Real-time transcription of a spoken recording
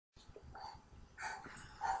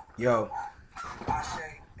Yo, I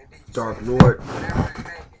say, and then you Dark say Lord, whatever the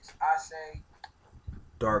name is. I say,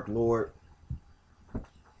 Dark Lord,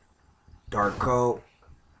 Dark Code.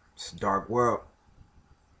 It's a dark world.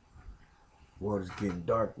 World is getting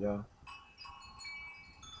dark, yo.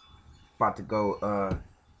 About to go,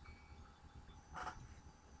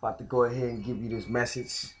 about to go ahead and give you this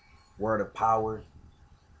message. Word of power.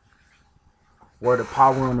 Word of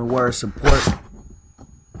power and the word support.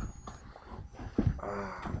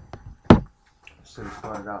 Should have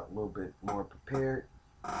started out a little bit more prepared,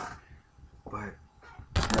 but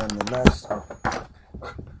nonetheless,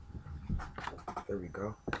 there we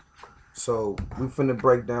go. So we finna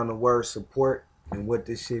break down the word support and what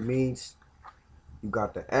this shit means. You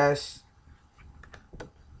got the S.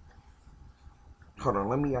 Hold on,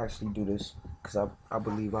 let me actually do this because I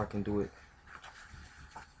believe I can do it.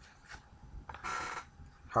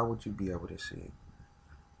 How would you be able to see it?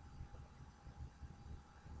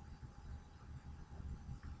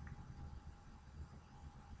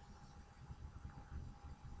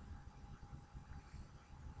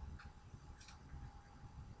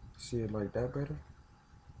 See it like that better?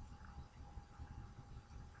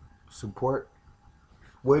 Support.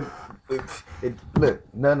 What? Look,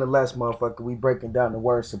 nonetheless, motherfucker, we breaking down the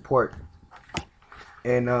word support,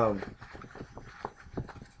 and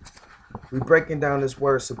we breaking down this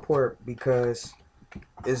word support because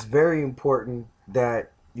it's very important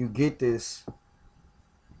that you get this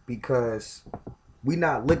because we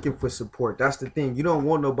not looking for support. That's the thing. You don't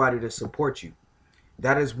want nobody to support you.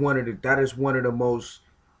 That is one of the most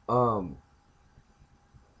um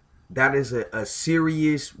that is a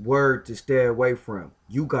serious word to stay away from.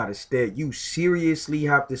 You seriously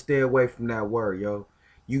have to stay away from that word, yo.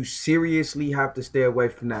 You seriously have to stay away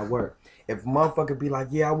from that word. If a motherfucker be like,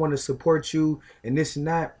 yeah, I want to support you and this and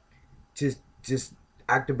that, just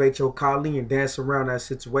activate your Kali and dance around that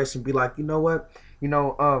situation. Be like, you know what? You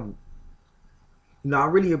know, I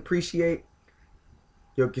really appreciate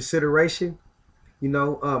your consideration. I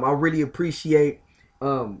really appreciate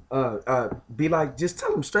be like, just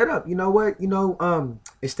tell them straight up, you know what,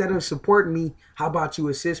 instead of supporting me, how about you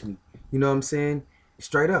assist me? You know what I'm saying?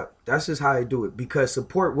 Straight up. That's just how I do it. Because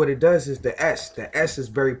support, what it does is the S is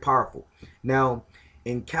very powerful. Now,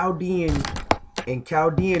 in Chaldean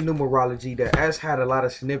numerology, the S had a lot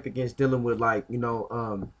of significance dealing with like,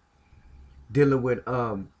 dealing with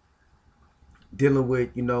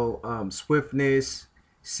swiftness,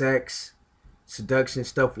 sex, seduction,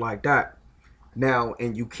 stuff like that. Now,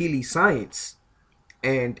 in Ukquili science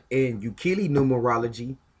and in Ukquili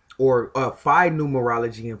numerology, or phi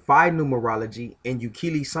numerology and phi numerology, in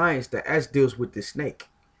Ukquili science, the S deals with the snake.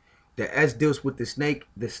 The S deals with the snake.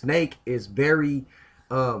 The snake is very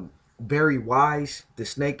wise. The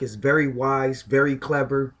snake is very wise, very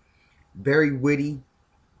clever, very witty.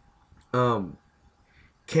 Um,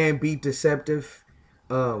 can be deceptive.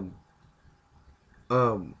 Um,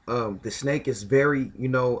 the snake is very,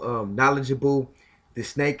 knowledgeable. The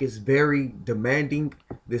snake is very demanding.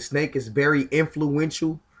 The snake is very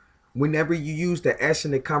influential. Whenever you use the S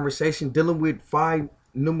in the conversation, dealing with phi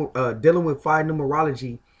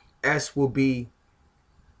numerology, S will be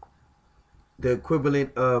the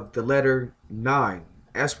equivalent of the letter 9.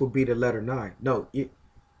 S will be the letter 9. No,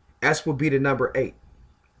 S will be the number 8.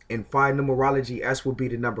 In phi numerology, S will be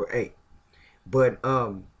the number 8. But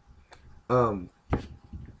um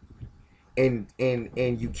in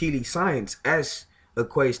Ukquili science, S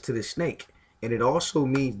equates to the snake, and it also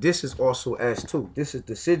means this is also S too. This is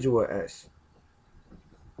the Sigil S,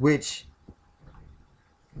 which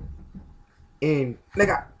in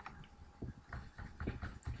nigga,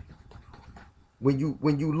 when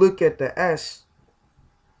you look at the S,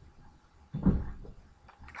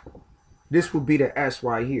 this would be the S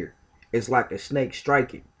right here. It's like a snake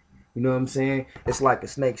striking. You know what I'm saying? It's like a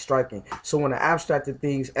snake striking. So in the abstract of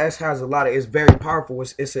things, S has a lot of. It's very powerful.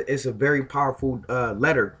 It's a very powerful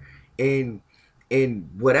letter in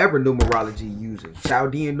whatever numerology you using.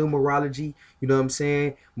 Chaldean numerology. You know what I'm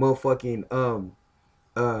saying? Motherfucking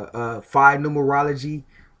phi numerology.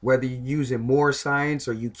 Whether you're using Moore science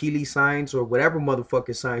or Ukquili science or whatever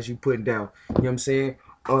motherfucking science you putting down. You know what I'm saying?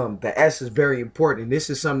 The S is very important. And this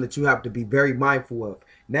is something that you have to be very mindful of.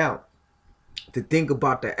 Now, the thing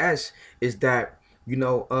about the S is that you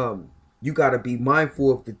got to be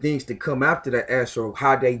mindful of the things that come after the S, or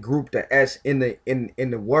how they group the S in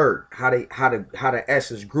the word, how the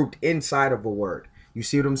S is grouped inside of a word. You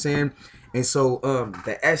see what I'm saying? And so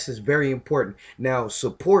the S is very important. Now,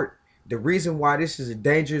 support. The reason why this is a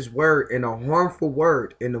dangerous word and a harmful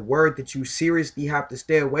word, and a word that you seriously have to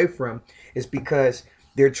stay away from, is because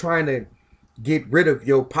they're trying to get rid of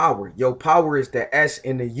your power. Your power is the S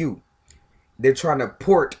and the U. They're trying to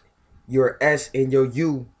port your S and your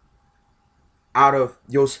U out of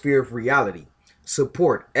your sphere of reality.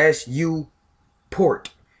 Support. S-U port.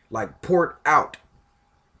 Like port out.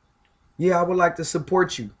 Yeah, I would like to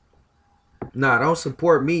support you. Nah, don't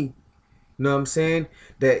support me. You know what I'm saying?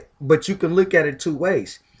 But you can look at it two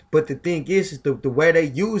ways. But the thing is the way they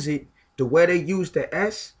use it, the way they use the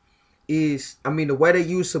S is, I mean, the way they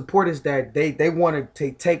use support is that they want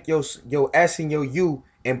to take your S and your U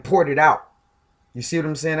and port it out. You see what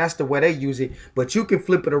I'm saying? That's the way they use it. But you can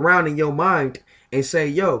flip it around in your mind and say,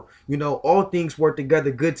 yo, you know, all things work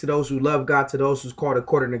together good to those who love God, to those who's called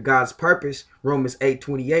according to God's purpose. Romans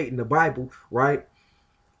 8:28 in the Bible, right?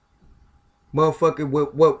 Motherfucker,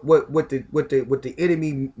 what the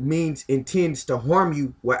enemy means, intends to harm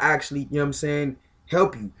you, will actually, you know what I'm saying,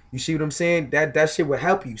 help you. You see what I'm saying? That shit will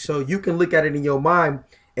help you. So you can look at it in your mind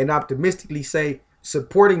and optimistically say,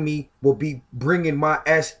 supporting me will be bringing my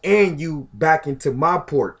S and U back into my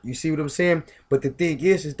port. You see what I'm saying? But the thing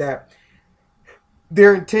is that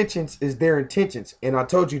their intentions is their intentions. And I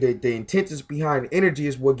told you that the intentions behind energy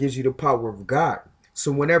is what gives you the power of God.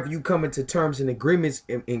 So whenever you come into terms and agreements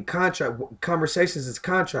in contract, conversations is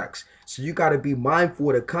contracts. So you got to be mindful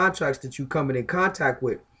of the contracts that you come in contact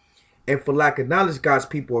with. And for lack of knowledge, God's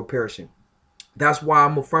people are perishing. That's why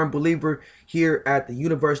I'm a firm believer here at the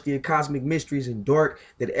University of Cosmic Mysteries in Dark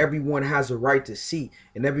that everyone has a right to see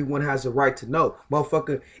and everyone has a right to know.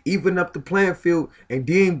 Motherfucker, even up the playing field, and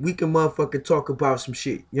then we can motherfucker talk about some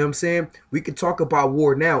shit. You know what I'm saying? We can talk about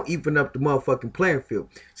war now, even up the motherfucking playing field.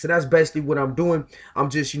 So that's basically what I'm doing. I'm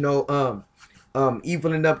just, you know,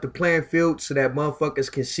 evening up the playing field so that motherfuckers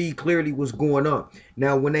can see clearly what's going on.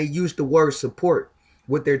 Now, when they use the word support,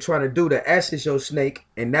 what they're trying to do, the S is your snake,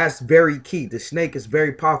 and that's very key. The snake is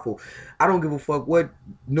very powerful. I don't give a fuck what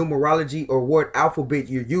numerology or what alphabet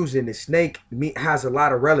you're using. The snake has a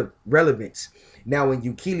lot of relevance. Now, in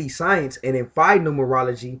Ukquili science and in Phi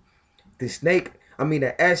numerology, the snake, I mean,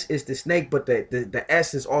 the S is the snake, but the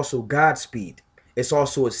S is also Godspeed. It's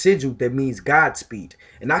also a sigil that means Godspeed.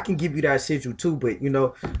 And I can give you that sigil too, but, you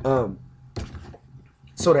know,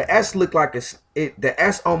 so the S look like the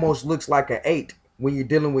S almost looks like an 8. When you're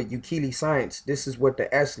dealing with Ukquili science, this is what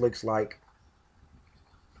the S looks like.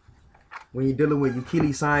 When you're dealing with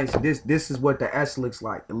Ukquili science, this is what the S looks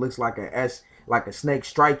like. It looks like an S, like a snake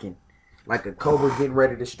striking, like a cobra getting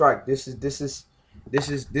ready to strike. This is,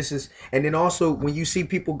 and then also when you see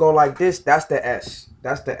people go like this, that's the S.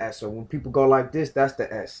 That's the S. So when people go like this, that's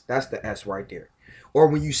the S. That's the S right there. Or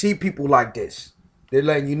when you see people like this, they're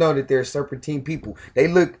letting you know that they're serpentine people. They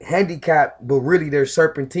look handicapped, but really they're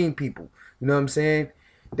serpentine people. You know what I'm saying?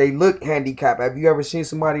 They look handicapped. Have you ever seen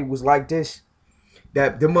somebody who was like this?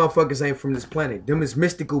 That them motherfuckers ain't from this planet. Them is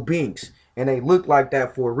mystical beings. And they look like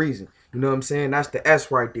that for a reason. You know what I'm saying? That's the S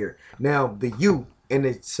right there. Now, the U and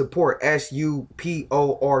the support,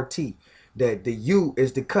 S-U-P-O-R-T. That the U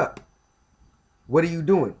is the cup. What are you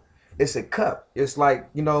doing? It's a cup. It's like,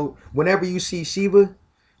 you know, whenever you see Shiva,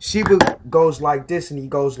 Shiva goes like this and he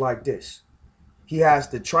goes like this. He has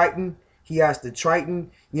the Triton. He has the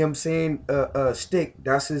Triton, you know what I'm saying, stick.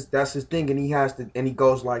 That's his thing, and he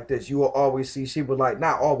goes like this. You will always see Shiva like,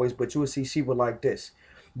 not always, but you will see Shiva like this.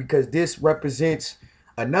 Because this represents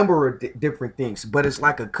a number of different things, but it's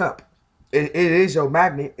like a cup. It is your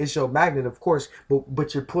magnet. It's your magnet, of course,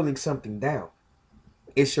 but you're pulling something down.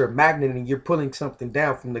 It's your magnet, and you're pulling something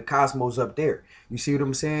down from the cosmos up there. You see what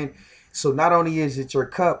I'm saying? So not only is it your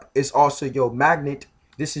cup, it's also your magnet.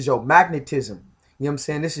 This is your magnetism. You know what I'm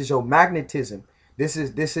saying? This is your magnetism. This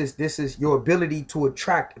is your ability to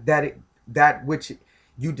attract that which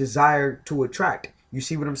you desire to attract. You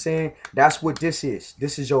see what I'm saying? That's what this is.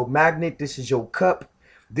 This is your magnet. This is your cup.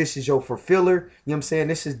 This is your fulfiller. You know what I'm saying?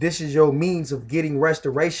 This is your means of getting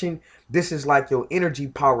restoration. This is like your energy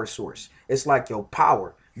power source. It's like your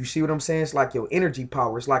power. You see what I'm saying? It's like your energy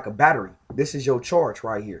power. It's like a battery. This is your charge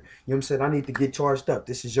right here. You know what I'm saying? I need to get charged up.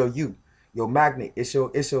 This is your you. Your magnet. It's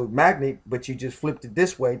your magnet, but you just flipped it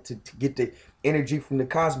this way to get the energy from the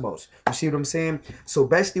cosmos. You see what I'm saying? So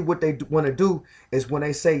basically what they want to do is when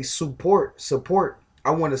they say support,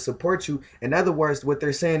 I want to support you. In other words, what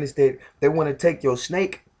they're saying is that they want to take your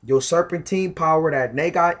snake, your serpentine power, that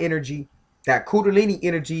Nagai energy, that Kundalini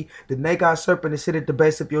energy, the Nagai serpent is sit at the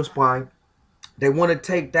base of your spine. They want to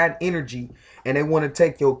take that energy and they want to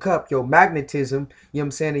take your cup, your magnetism, you know what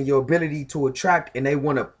I'm saying, and your ability to attract, and they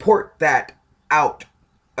want to port that out.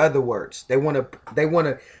 Other words, they want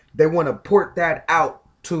to port that out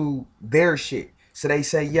to their shit. So they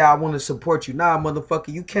say, yeah, I want to support you. Nah,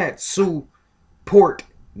 motherfucker, you can't port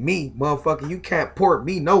me, motherfucker. You can't port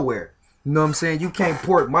me nowhere. You know what I'm saying? You can't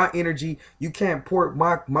port my energy. You can't port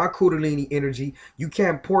my Kundalini energy. You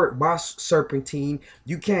can't port my serpentine.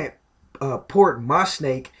 You can't port my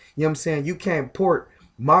snake. You know what I'm saying? You can't port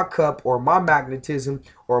my cup or my magnetism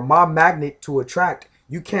or my magnet to attract.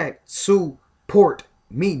 You can't support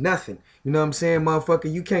me nothing. You know what I'm saying,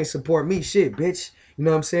 motherfucker? You can't support me shit, bitch. You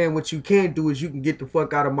know what I'm saying? What you can do is you can get the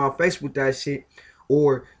fuck out of my face with that shit,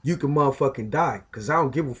 or you can motherfucking die. Cause I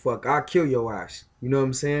don't give a fuck. I'll kill your ass. You know what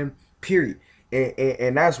I'm saying? Period.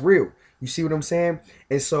 And that's real. You see what I'm saying?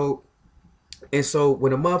 And so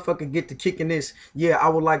when a motherfucker get to kicking this, yeah, I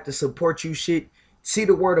would like to support you shit. See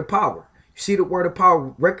the word of power. See the word of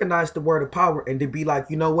power. Recognize the word of power, and to be like,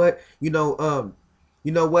 you know what? You know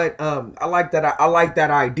what? I like that. I like that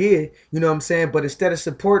idea. You know what I'm saying? But instead of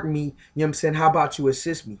supporting me, you know what I'm saying? How about you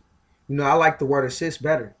assist me? You know, I like the word assist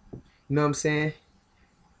better. You know what I'm saying?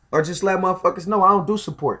 Or just let motherfuckers know I don't do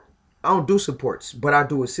support. I don't do supports, but I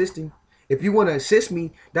do assisting. If you want to assist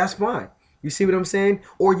me, that's fine. You see what I'm saying?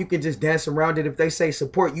 Or you can just dance around it. If they say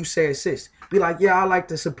support, you say assist. Be like, yeah, I like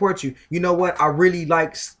to support you. You know what? I really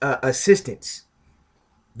like assistance.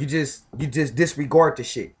 You just disregard the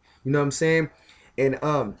shit. You know what I'm saying? And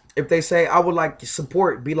if they say I would like to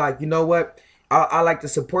support, be like, you know what? I like to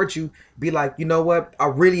support you. Be like, you know what? I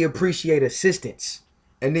really appreciate assistance.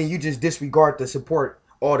 And then you just disregard the support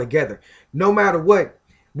altogether. No matter what,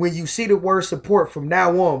 when you see the word support from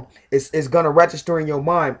now on, it's going to register in your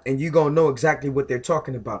mind, and you're going to know exactly what they're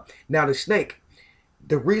talking about. Now, the snake,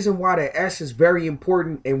 the reason why the S is very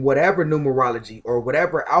important in whatever numerology or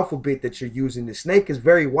whatever alphabet that you're using, the snake is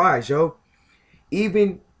very wise, yo.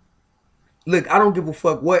 Even, look, I don't give a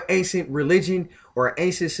fuck what ancient religion or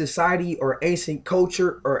ancient society or ancient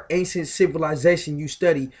culture or ancient civilization you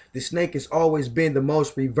study, the snake has always been the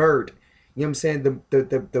most revered. You know what I'm saying?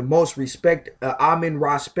 The most respected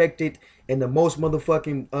and the most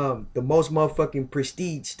motherfucking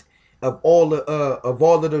prestiged of all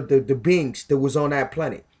of the beings that was on that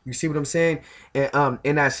planet. You see what I'm saying? And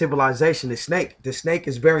in that civilization, the snake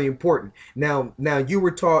is very important. Now you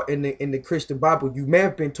were taught in the Christian Bible. You may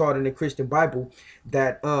have been taught in the Christian Bible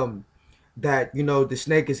that you know the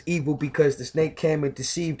snake is evil because the snake came and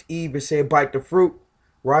deceived Eve and said bite the fruit,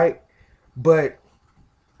 right? But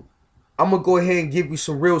I'm gonna go ahead and give you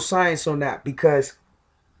some real science on that, because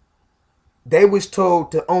they was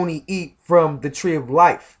told to only eat from the tree of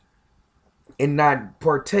life and not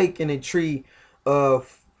partake in the tree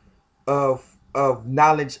of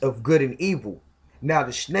knowledge of good and evil. Now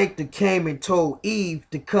the snake that came and told Eve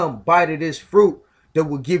to come bite of this fruit that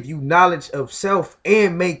will give you knowledge of self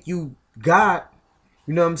and make you God,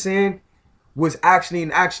 you know what I'm saying, was actually,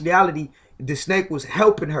 in actuality, the snake was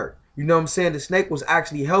helping her. You know what I'm saying? The snake was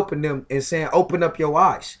actually helping them and saying, open up your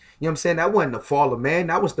eyes. You know what I'm saying? That wasn't the fall of man.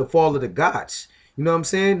 That was the fall of the gods. You know what I'm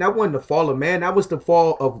saying? That wasn't the fall of man. That was the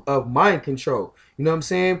fall of mind control. You know what I'm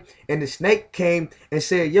saying? And the snake came and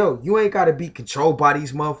said, yo, you ain't got to be controlled by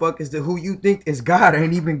these motherfuckers that who you think is God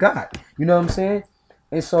ain't even God. You know what I'm saying?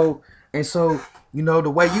 And so, you know, the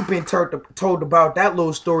way you've been told about that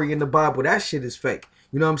little story in the Bible, that shit is fake.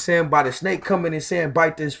 You know what I'm saying? By the snake coming and saying,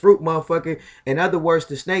 bite this fruit, motherfucker. In other words,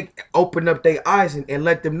 the snake opened up their eyes and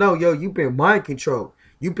let them know, yo, you've been mind controlled.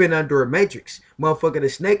 You've been under a matrix. Motherfucker, the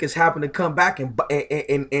snake is having to come back and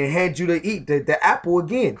hand you to eat the apple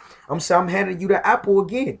again. I'm handing you the apple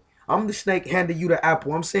again. I'm the snake handing you the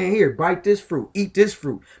apple. I'm saying, here, bite this fruit. Eat this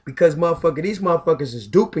fruit. Because, motherfucker, these motherfuckers is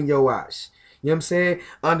duping your eyes. You know what I'm saying?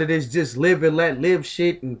 Under this just live and let live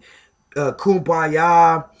shit and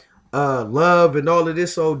kumbaya, love and all of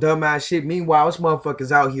this old dumbass shit. Meanwhile, this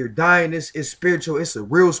motherfuckers out here dying. It's spiritual. It's a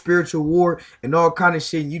real spiritual war and all kind of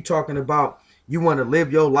shit. You talking about you want to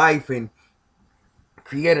live your life and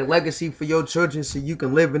create a legacy for your children so you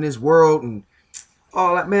can live in this world and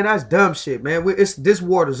all that. Man, that's dumb shit, man. This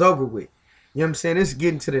war is over with. You know what I'm saying? It's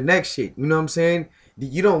getting to the next shit. You know what I'm saying?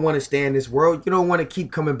 You don't want to stay in this world. You don't want to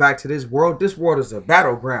keep coming back to this world. This world is a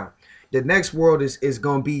battleground. The next world is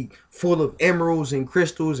going to be full of emeralds and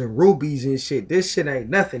crystals and rubies and shit. This shit ain't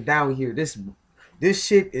nothing down here. This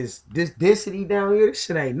shit is, this density down here, this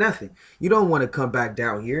shit ain't nothing. You don't want to come back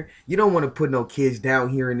down here. You don't want to put no kids down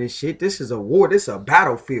here in this shit. This is a war. This is a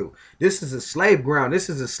battlefield. This is a slave ground. This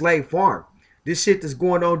is a slave farm. This shit that's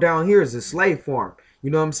going on down here is a slave farm. You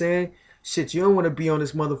know what I'm saying? Shit, you don't want to be on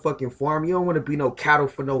this motherfucking farm. You don't want to be no cattle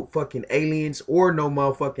for no fucking aliens or no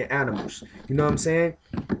motherfucking animals. You know what I'm saying?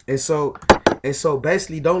 And so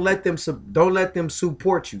basically, don't let them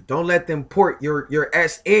support you. Don't let them port your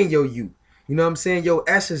S and your U. You know what I'm saying? Your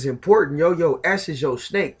S is important, yo. Your S is your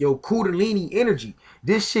snake, your Kundalini energy.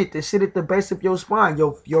 This shit at the base of your spine,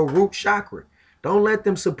 your root chakra. Don't let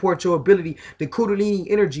them support your ability. The Kundalini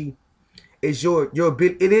energy is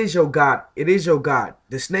it is your God. It is your God.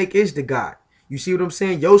 The snake is the God. You see what I'm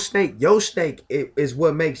saying? Your snake is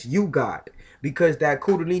what makes you God. Because that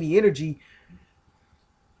Kundalini energy,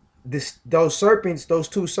 those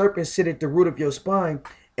two serpents sit at the root of your spine,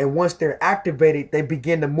 and once they're activated, they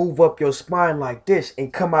begin to move up your spine like this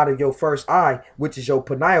and come out of your first eye, which is your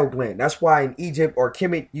pineal gland. That's why in Egypt or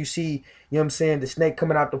Kemet you see, you know what I'm saying, the snake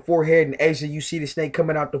coming out the forehead. In Asia you see the snake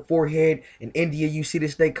coming out the forehead. In India you see the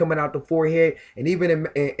snake coming out the forehead, and even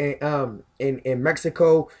in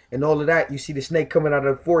Mexico and all of that, you see the snake coming out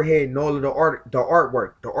of the forehead, and all of the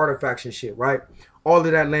artwork, the artifacts and shit, right? All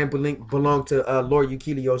of that land belong to Lord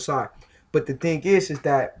Ukquili Osie. But the thing is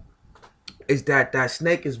that that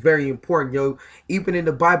snake is very important, yo. Even in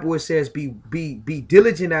the Bible it says be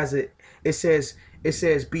diligent as it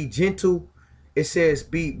says be gentle. It says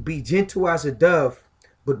be gentle as a dove,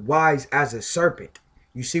 but wise as a serpent.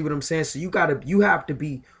 You see what I'm saying? So you have to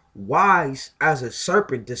be wise as a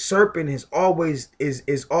serpent. The serpent is always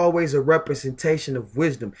a representation of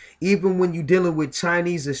wisdom. Even when you're dealing with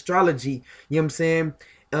Chinese astrology, you know what I'm saying?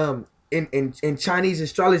 In Chinese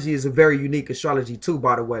astrology is a very unique astrology too,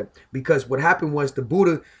 by the way, because what happened was the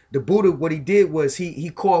Buddha, what he did was he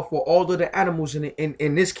called for all of the animals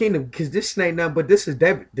in this kingdom, because this ain't nothing but this is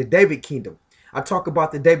the David kingdom. I talk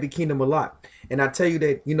about the David kingdom a lot, and I tell you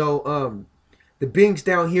that, you know, the beings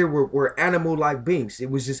down here were animal-like beings. It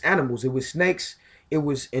was just animals. It was snakes.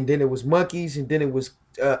 And then it was monkeys, and then it was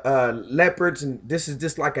leopards, and this is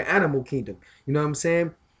just like an animal kingdom. You know what I'm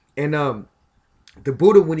saying? And the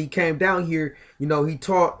Buddha, when he came down here, you know, he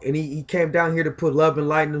taught, and he came down here to put love and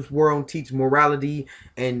light in this world, teach morality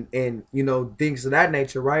and you know, things of that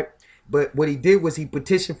nature, right? But what he did was he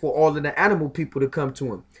petitioned for all of the animal people to come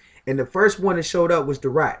to him. And the first one that showed up was the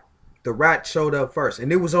rat. The rat showed up first,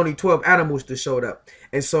 and there was only 12 animals that showed up.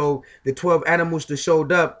 And so the 12 animals that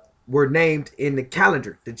showed up were named in the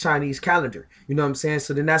calendar, the Chinese calendar. You know what I'm saying?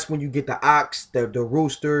 So then that's when you get the ox, the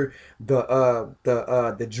rooster,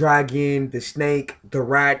 the dragon, the snake, the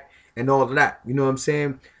rat, and all of that. You know what I'm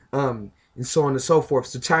saying? And so on and so forth.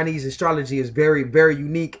 So Chinese astrology is very, very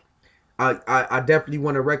unique. I definitely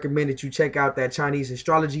want to recommend that you check out that Chinese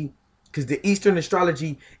astrology, because the Eastern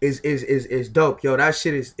astrology is dope, yo. That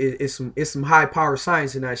shit is some high power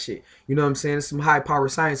science in that shit. You know what I'm saying? It's some high power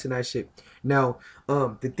science in that shit. Now,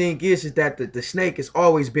 the thing is that the snake has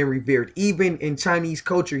always been revered, even in Chinese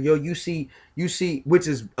culture, yo. You see, which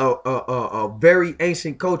is a very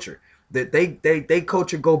ancient culture, that they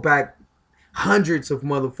culture go back hundreds of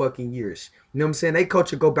motherfucking years. You know what I'm saying? They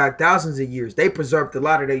culture go back thousands of years. They preserved a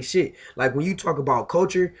lot of their shit. Like when you talk about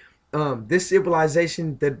culture, this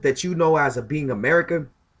civilization that you know as a being America,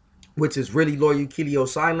 which is really Lord Ukquili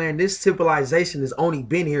Osie land, this civilization has only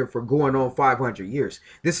been here for going on 500 years.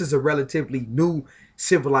 This is a relatively new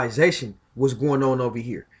civilization what's going on over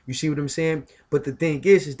here. You see what I'm saying? But the thing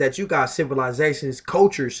is that you got civilizations,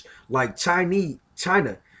 cultures like China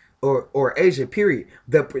or Asia, period,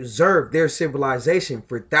 that preserve their civilization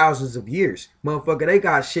for thousands of years. Motherfucker, they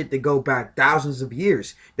got shit that go back thousands of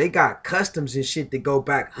years. They got customs and shit that go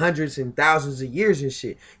back hundreds and thousands of years and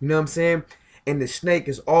shit. You know what I'm saying? And the snake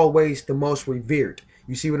is always the most revered.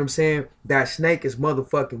 You see what I'm saying? That snake is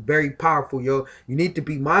motherfucking very powerful, yo. You need to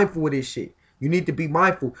be mindful of this shit. You need to be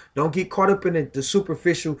mindful. Don't get caught up in the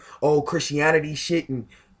superficial, oh, Christianity shit and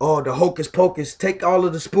oh, the hocus pocus. Take all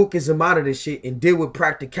of the spookism out of this shit and deal with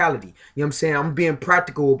practicality. You know what I'm saying? I'm being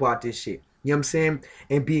practical about this shit. You know what I'm saying?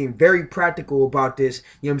 And being very practical about this.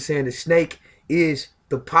 You know what I'm saying? The snake is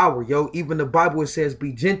the power, yo. Even the Bible, it says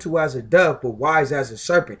be gentle as a dove, but wise as a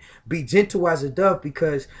serpent. Be gentle as a dove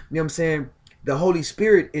because, you know what I'm saying, the Holy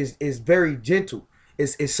Spirit is very gentle.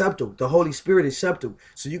 It's subtle. The Holy Spirit is subtle.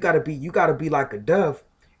 So you gotta be like a dove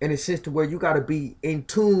in a sense to where you gotta be in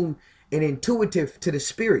tune and intuitive to the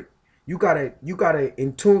spirit. You gotta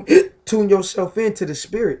tune yourself into the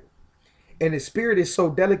spirit. And the spirit is so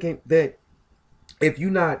delicate that if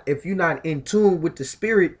you're not in tune with the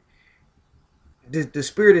spirit, the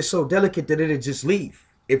spirit is so delicate that it'll just leave.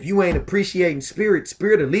 If you ain't appreciating spirit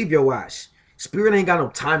will leave your ass. Spirit ain't got no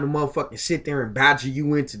time to motherfucking sit there and badger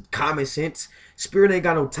you into common sense. Spirit ain't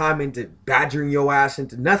got no time into badgering your ass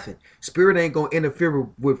into nothing. Spirit ain't gonna interfere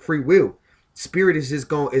with free will. Spirit is just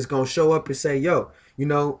gonna show up and say, yo, you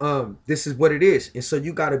know, this is what it is. And so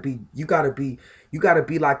you gotta be like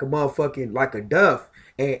a motherfucking, like a dove,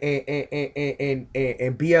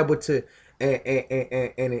 and be able to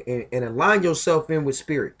and align yourself in with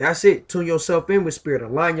spirit. That's it. Tune yourself in with spirit.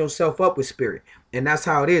 Align yourself up with spirit. And that's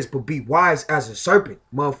how it is. But be wise as a serpent,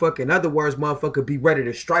 motherfucker. In other words, motherfucker, be ready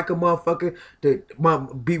to strike a motherfucker.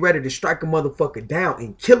 Be ready to strike a motherfucker down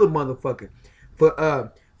and kill a motherfucker.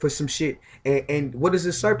 for some shit. And what is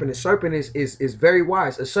a serpent? A serpent is very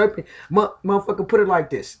wise. A serpent, motherfucker, put it like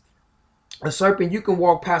this. A serpent, you can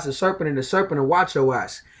walk past a serpent and the serpent will watch your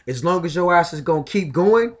ass. As long as your ass is gonna keep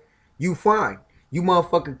going, you fine. You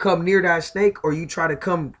motherfucker come near that snake, or you try to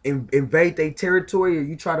come invade their territory, or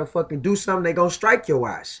you try to fucking do something, they gonna strike your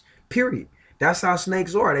ass. Period. That's how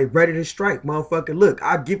snakes are. They ready to strike. Motherfucker, look,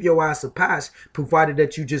 I'll give your ass a pass, provided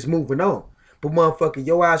that you just moving on. But motherfucker,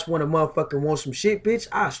 your ass want some shit, bitch,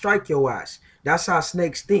 I'll strike your ass. That's how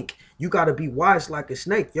snakes think. You gotta be wise like a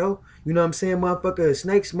snake, yo. You know what I'm saying, motherfucker?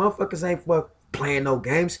 Snakes, motherfuckers ain't playing no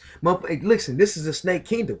games. Motherfucker, listen, this is a snake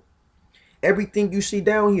kingdom. Everything you see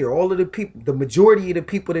down here, all of the people, the majority of the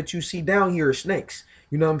people that you see down here are snakes.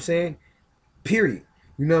 You know what I'm saying? Period.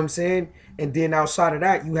 You know what I'm saying? And then outside of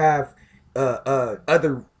that, you have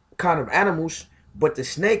other kind of animals, but the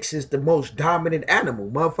snakes is the most dominant animal.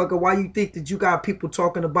 Motherfucker, why you think that you got people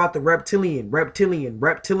talking about the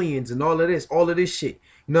reptilians and all of this shit?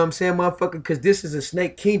 You know what I'm saying, motherfucker? Because this is a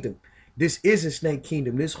snake kingdom. This is a snake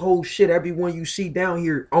kingdom. This whole shit, everyone you see down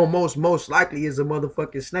here almost most likely is a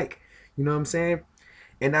motherfucking snake. You know what I'm saying?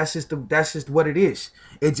 And that's just what it is.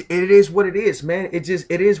 It is what it is, man. It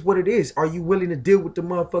is what it is. Are you willing to deal with the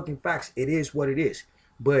motherfucking facts? It is what it is.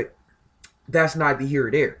 But that's neither here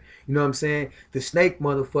or there. You know what I'm saying? The snake,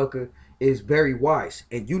 motherfucker, is very wise.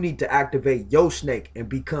 And you need to activate your snake and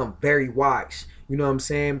become very wise. You know what I'm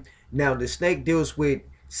saying? Now, the snake deals with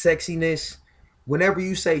sexiness. Whenever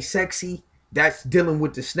you say sexy, that's dealing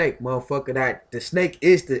with the snake, motherfucker. That the snake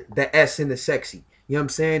is the S in the sexy. You know what I'm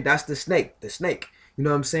saying? That's the snake. The snake. You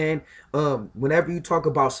know what I'm saying? Whenever you talk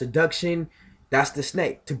about seduction, that's the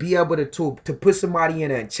snake. To be able to put somebody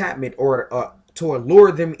in an enchantment, or to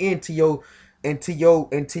allure them into your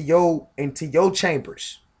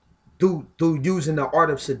chambers through using the art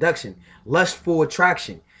of seduction, lustful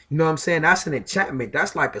attraction. You know what I'm saying? That's an enchantment.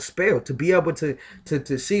 That's like a spell. To be able to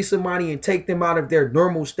see somebody and take them out of their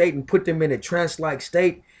normal state and put them in a trance-like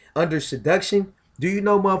state under seduction. Do you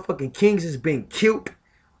know motherfucking kings has been killed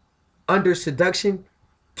under seduction?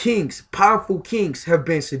 Kings, powerful kings, have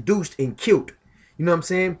been seduced and killed. You know what I'm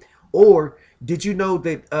saying? Or did you know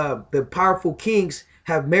that the powerful kings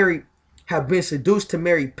have been seduced to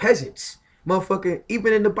marry peasants? Motherfucker,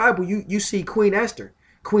 even in the Bible, you see Queen Esther.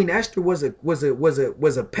 Queen Esther was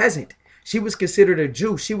a peasant. She was considered a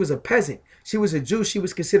Jew. She was a peasant. She was a Jew. She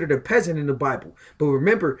was considered a peasant in the Bible. But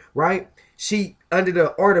remember, right? She, under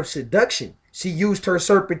the art of seduction, she used her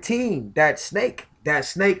serpentine, that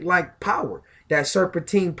snake-like power, that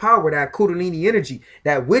serpentine power, that kundalini energy,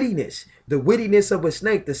 that wittiness, the wittiness of a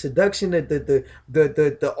snake, the seduction, the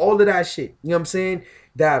all of that shit. You know what I'm saying?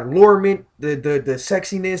 That allurement, the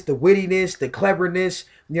sexiness, the wittiness, the cleverness.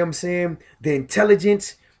 You know what I'm saying? The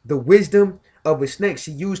intelligence, the wisdom of a snake.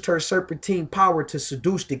 She used her serpentine power to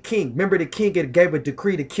seduce the king. Remember, the king had gave a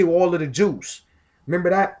decree to kill all of the Jews. Remember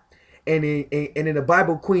that? And in the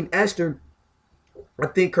Bible, Queen Esther, I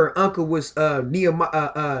think her uncle was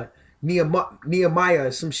Nehemiah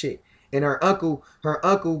or some shit. And her uncle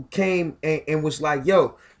came and was like,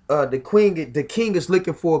 yo, the king is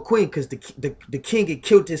looking for a queen, because the king had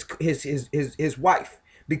killed his wife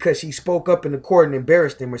because she spoke up in the court and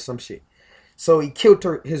embarrassed him or some shit. So he killed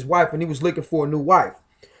his wife, and he was looking for a new wife.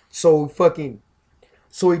 So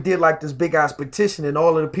he did like this big ass petition, and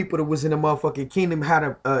all of the people that was in the motherfucking kingdom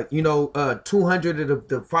had 200 of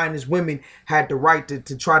the finest women had the right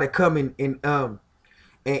to try to come and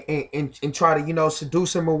try to,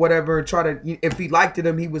 seduce him or whatever, and try to, if he liked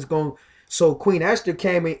him, he was going. So Queen Esther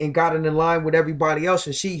came and got in line with everybody else,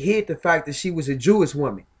 and she hid the fact that she was a Jewish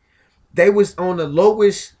woman. They was on the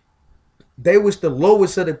lowest. They was the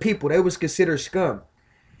lowest of the people. They was considered scum,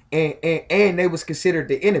 and they was considered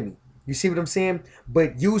the enemy. You see what I'm saying?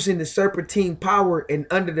 But using the serpentine power and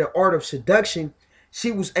under the art of seduction,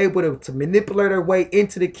 she was able to manipulate her way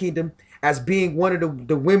into the kingdom as being one of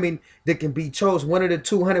the women that can be chosen, one of the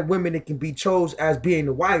 200 women that can be chosen as being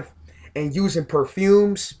the wife, and using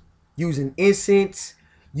perfumes, using incense,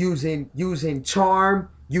 using charm,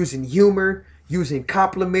 using humor, using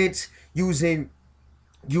compliments, using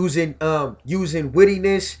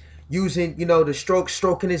wittiness, using the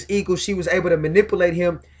stroking his ego. She was able to manipulate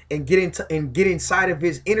him and get inside of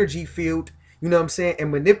his energy field, you know what I'm saying,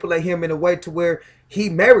 and manipulate him in a way to where he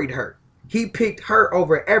married her. He picked her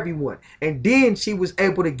over everyone, and then she was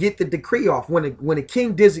able to get the decree off. When a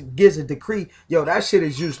king gives a decree, yo, that shit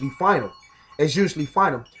is usually final. It's usually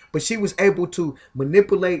final. But she was able to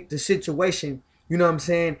manipulate the situation, you know what I'm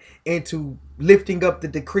saying, into lifting up the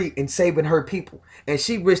decree and saving her people. And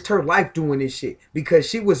she risked her life doing this shit because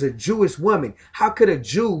she was a Jewish woman. How could a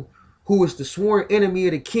Jew who was the sworn enemy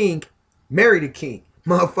of the king marry the king?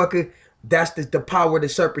 Motherfucker, that's the power of the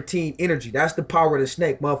serpentine energy. That's the power of the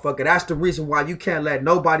snake, motherfucker. That's the reason why you can't let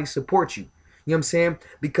nobody support you. You know what I'm saying?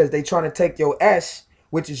 Because they trying to take your S,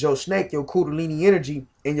 which is your snake, your kundalini energy,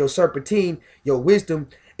 and your serpentine, your wisdom,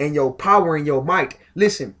 and your power and your might.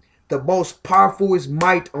 Listen, the most powerfulest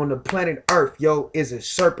might on the planet Earth, yo, is a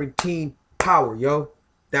serpentine power, yo.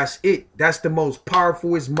 That's it. That's the most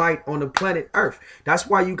powerfulest might on the planet Earth. That's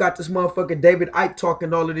why you got this motherfucker David Icke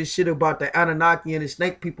talking all of this shit about the Anunnaki and the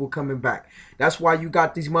snake people coming back. That's why you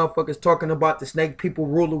got these motherfuckers talking about the snake people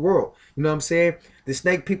rule the world. You know what I'm saying? The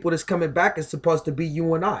snake people that's coming back is supposed to be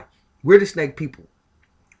you and I. We're the snake people.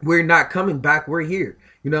 We're not coming back. We're here.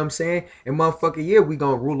 You know what I'm saying? And motherfucker, yeah, we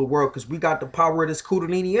gonna rule the world because we got the power of this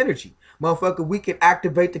kundalini energy. Motherfucker, we can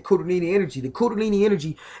activate the kundalini energy. The kundalini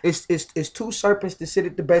energy is two serpents that sit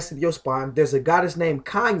at the base of your spine. There's a goddess named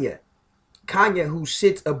Kanya who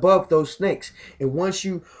sits above those snakes. And once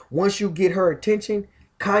you get her attention,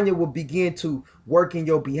 Kanya will begin to work in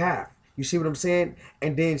your behalf. You see what I'm saying?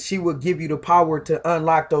 And then she will give you the power to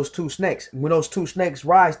unlock those two snakes. When those two snakes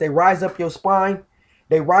rise, they rise up your spine.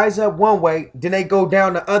 They rise up one way, then they go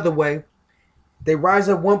down the other way. They rise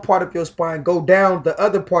up one part of your spine, go down the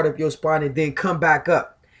other part of your spine, and then come back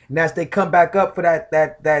up. And as they come back up for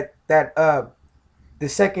the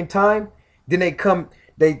second time, then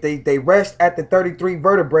they rest at the 33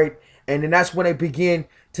 vertebrae, and then that's when they begin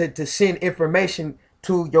to send information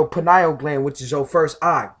to your pineal gland, which is your first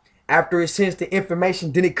eye. After it sends the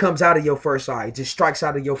information, then it comes out of your first eye. It just strikes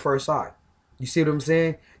out of your first eye. You see what I'm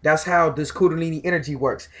saying? That's how this kundalini energy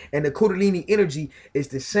works. And the kundalini energy is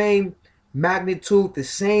the same magnitude, the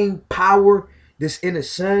same power that's in the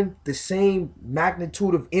sun, the same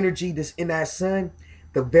magnitude of energy that's in that sun.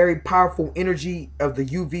 The very powerful energy of the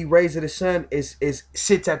UV rays of the sun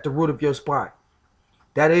sits at the root of your spine.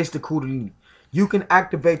 That is the kundalini. You can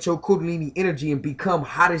activate your kundalini energy and become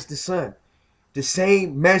hot as the sun. The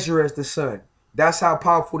same measure as the sun. That's how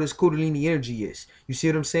powerful this kundalini energy is. You see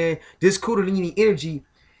what I'm saying? This kundalini energy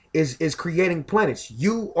is creating planets.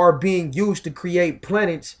 You are being used to create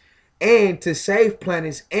planets and to save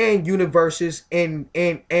planets and universes and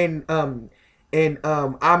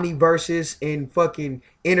omniverses and fucking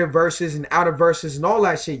inner verses and outer verses and all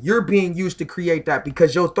that shit. You're being used to create that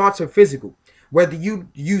because your thoughts are physical. Whether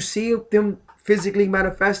you see them physically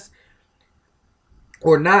manifest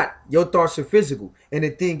or not, your thoughts are physical. And the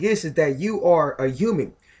thing is that you are a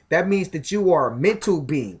human. That means that you are a mental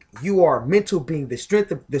being. You are a mental being.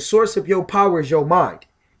 The source of your power is your mind.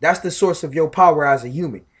 That's the source of your power as a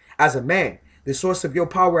human, as a man. The source of your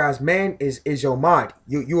power as man is your mind.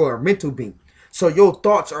 You are a mental being. So your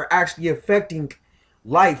thoughts are actually affecting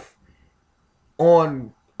life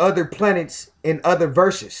on other planets in other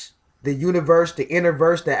verses. The universe, the inner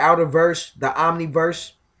verse, the outer verse, the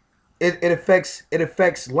omniverse. It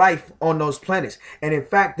affects life on those planets. And in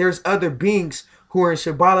fact, there's other beings who are in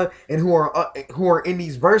Shambhala and who are in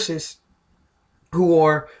these verses who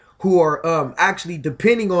are actually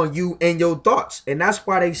depending on you and your thoughts. And that's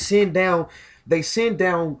why they send down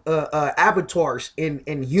avatars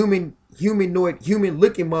and humanoid human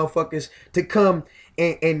looking motherfuckers to come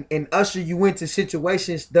and usher you into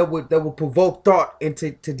situations that will provoke thought and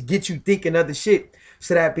to get you thinking other shit,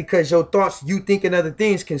 so that because your thoughts, you thinking other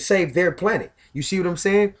things, can save their planet. You see what I'm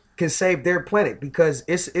saying? Can save their planet, because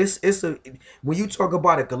it's a, when you talk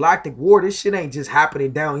about a galactic war, this shit ain't just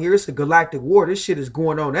happening down here. It's a galactic war. This shit is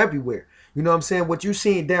going on everywhere. You know what I'm saying? What you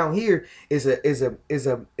seeing down here is a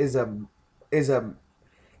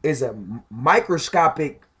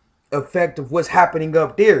microscopic effect of what's happening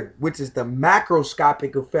up there, which is the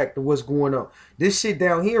macroscopic effect of what's going on. This shit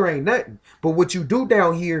down here ain't nothing. But what you do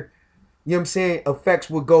down here, you know what I'm saying, affects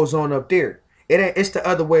what goes on up there. It's the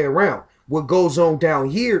other way around. What goes on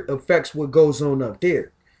down here affects what goes on up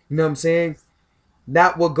there. You know what I'm saying?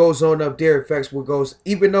 Not what goes on up there affects what goes,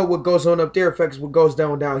 even though what goes on up there affects what goes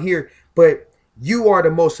down here. But you are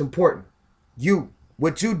the most important.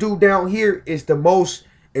 What you do down here is the most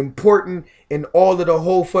important in all of the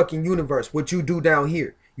whole fucking universe. What you do down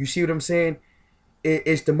here. You see what I'm saying?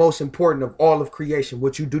 It's the most important of all of creation.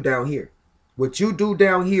 What you do down here. What you do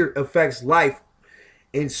down here affects life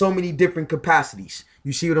in so many different capacities.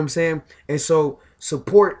 You see what I'm saying? And so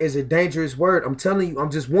support is a dangerous word. I'm telling you, I'm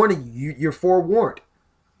just warning you. You're forewarned.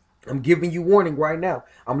 I'm giving you warning right now.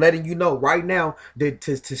 I'm letting you know right now that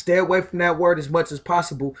to stay away from that word as much as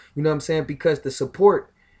possible. You know what I'm saying? Because the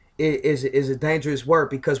support is a dangerous word.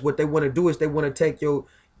 Because what they want to do is they want to take your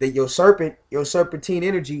serpentine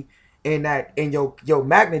energy and your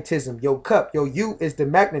magnetism, your cup, your you is the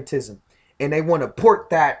magnetism. And they want to port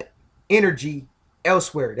that energy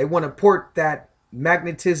elsewhere. They want to port that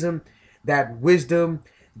magnetism, that wisdom,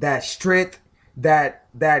 that strength, that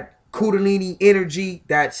kundalini energy,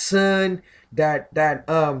 that sun, that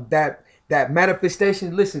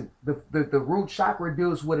manifestation. Listen, the root chakra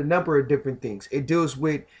deals with a number of different things. It deals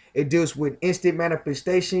with instant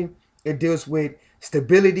manifestation. It deals with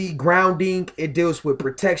stability, grounding. It deals with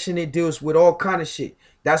protection. It deals with all kind of shit.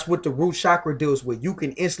 That's what the root chakra deals with. You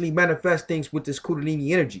can instantly manifest things with this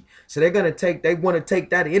kundalini energy. So they want to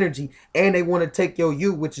take that energy, and they want to take your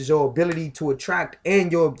you, which is your ability to attract,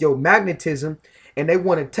 and your magnetism, and they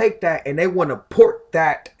want to take that and they want to port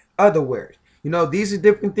that otherwhere. You know, these are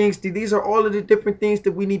different things. These are all of the different things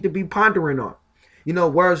that we need to be pondering on. You know,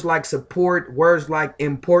 words like support, words like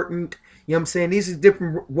important. You know what I'm saying? These are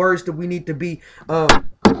different words that we need to be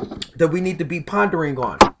pondering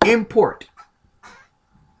on. Import.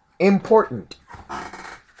 Important.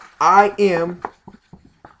 IMPOR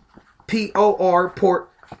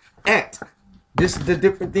port ant. This is the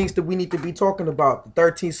different things that we need to be talking about. The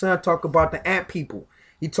 13th son talk about the ant people.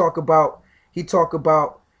 He talk about, you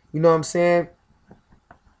know what I'm saying?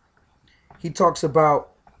 He talks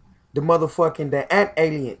about the ant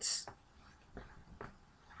aliens.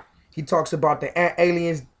 He talks about the ant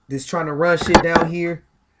aliens that's trying to run shit down here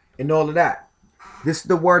and all of that. This is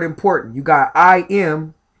the word important. You got I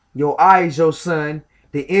am. Your I is your son.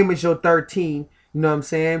 The M is your 13. You know what I'm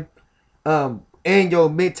saying? And your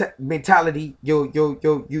mentality,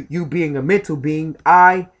 you being a mental being.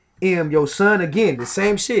 I am your son. Again, the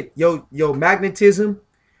same shit. Your magnetism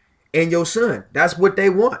and your son. That's what they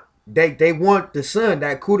want. They want the sun,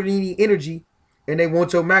 that kundalini energy, and they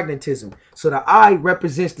want your magnetism. So the I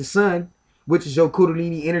represents the sun, which is your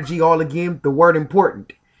kundalini energy. All again, the word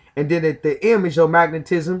important. And then the M is your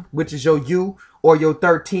magnetism, which is your you or your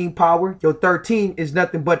 13 power. Your 13 is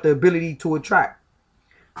nothing but the ability to attract.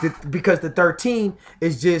 Because the 13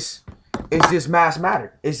 is just mass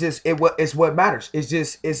matter. It's what matters. It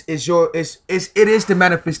is the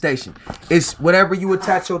manifestation. It's whatever you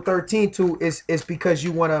attach your 13 to is because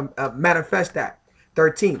you want to manifest that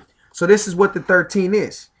 13. So this is what the 13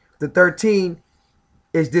 is. The 13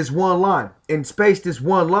 is this one line. In space, this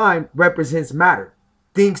one line represents matter.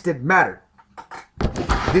 Things that matter.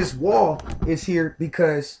 This wall is here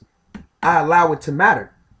because I allow it to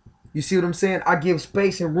matter. You see what I'm saying? I give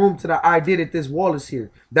space and room to the idea that this wall is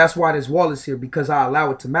here. That's why this wall is here, because I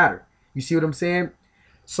allow it to matter. You see what I'm saying?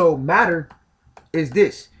 So matter is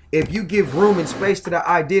this. If you give room and space to the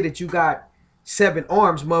idea that you got 7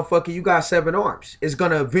 arms, motherfucker, you got 7 arms. It's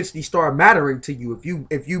gonna eventually start mattering to you.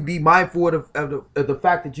 If you be mindful of the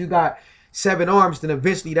fact that you got 7 arms, then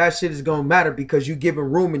eventually that shit is gonna matter because you giving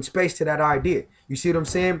room and space to that idea. You see what I'm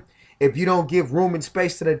saying? If you don't give room and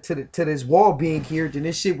space to this wall being here, then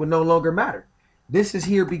this shit would no longer matter. This is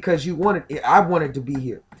here because you wanted it. I wanted to be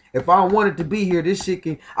here. If I wanted to be here, this shit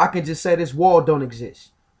I can just say this wall don't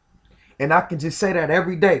exist. And I can just say that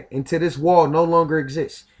every day until this wall no longer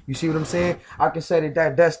exists. You see what I'm saying? I can say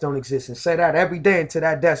that desk don't exist and say that every day until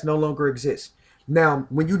that desk no longer exists. Now,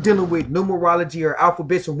 when you're dealing with numerology or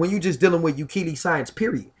alphabets, or when you're just dealing with Ukquili science,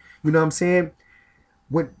 period, you know what I'm saying?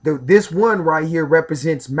 This one right here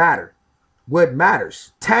represents matter. What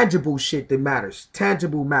matters? Tangible shit that matters.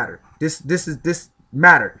 Tangible matter. This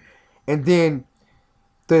matter. And then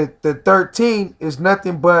the 13 is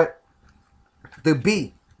nothing but the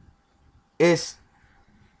B. This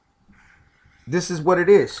is what it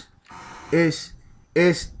is. It's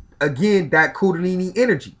again that kundalini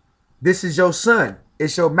energy. This is your sun.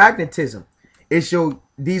 It's your magnetism. These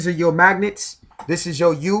are your magnets. This is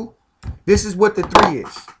your you. This is what the 3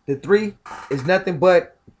 is. The 3 is nothing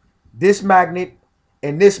but this magnet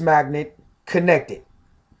and this magnet connected.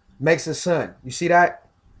 Makes a sun. You see that?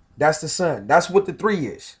 That's the sun. That's what the 3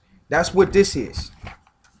 is. That's what this is.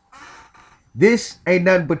 This ain't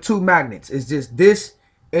nothing but 2 magnets. It's just this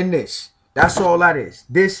and this. That's all that is.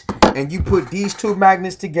 This, and you put these 2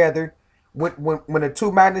 magnets together. When the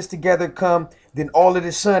 2 magnets together come, then all of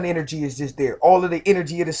the sun energy is just there. All of the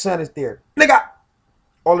energy of the sun is there. Nigga!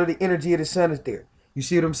 All of the energy of the sun is there. You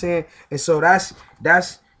see what I'm saying? And so that's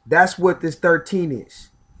what this 13 is.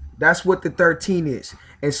 That's what the 13 is.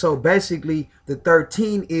 And so basically the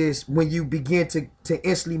 13 is when you begin to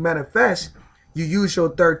instantly manifest, you use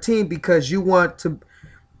your 13 because you want to,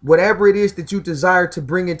 whatever it is that you desire to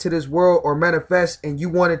bring into this world or manifest, and you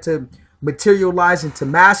want it to materialize into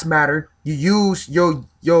mass matter, you use your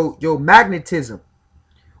magnetism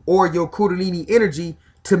or your kundalini energy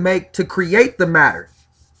to create the matter.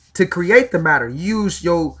 To create the matter, use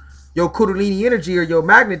your kundalini energy or your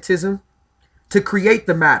magnetism to create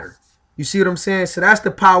the matter. You see what I'm saying? So that's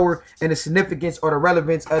the power and the significance or the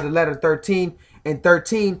relevance of the letter 13. And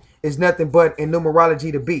 13 is nothing but in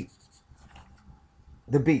numerology the B.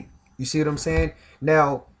 The B. You see what I'm saying?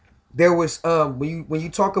 Now, there was when you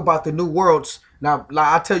talk about the new worlds. Now, like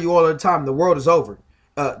I tell you all the time, the world is over.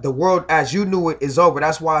 The world as you knew it is over.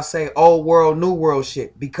 That's why I say old world, new world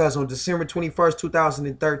shit. Because on December 21st,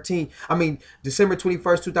 2013, I mean December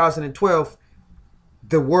 21st, 2012,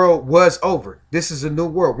 the world was over. This is a new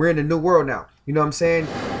world. We're in a new world now. You know what I'm saying?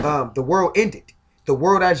 The world ended. The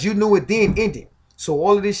world as you knew it then ended. So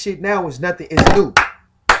all of this shit now is nothing. Is new.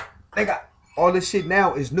 They got all this shit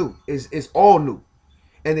now is new. Is all new.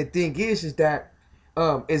 And the thing is that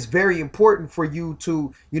it's very important for you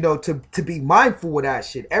to, to be mindful of that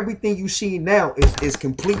shit. Everything you see now is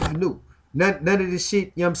completely new. None of this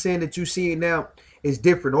shit, you know what I'm saying, that you seeing now is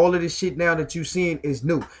different. All of this shit now that you seeing is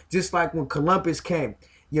new. Just like when Columbus came,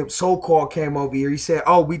 so-called came over here. He said,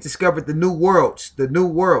 oh, we discovered the new worlds. The new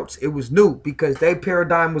worlds. It was new because their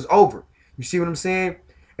paradigm was over. You see what I'm saying?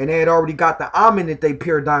 And they had already got the amen that their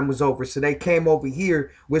paradigm was over. So they came over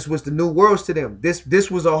here, which was the new worlds to them. This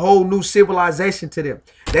was a whole new civilization to them.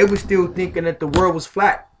 They were still thinking that the world was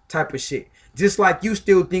flat type of shit. Just like you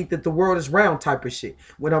still think that the world is round type of shit.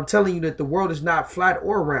 When I'm telling you that the world is not flat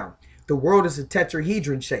or round. The world is a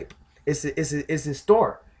tetrahedron shape. It's a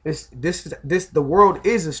star. The world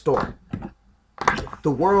is a star.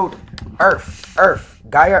 The world, Earth,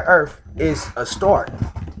 Gaia Earth is a star.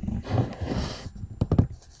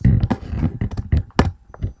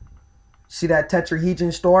 See that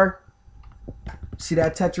tetrahedron star? See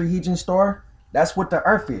that tetrahedron star? That's what the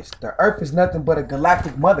Earth is. The Earth is nothing but a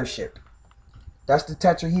galactic mothership. That's the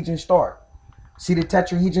tetrahedron star. See the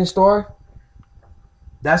tetrahedron star?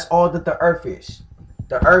 That's all that the Earth is.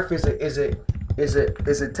 The Earth is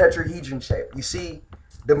a tetrahedron shape. You see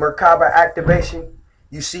the Merkaba activation?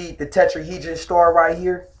 You see the tetrahedron star right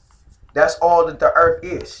here? That's all that the Earth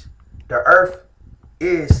is. The Earth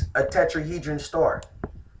is a tetrahedron star.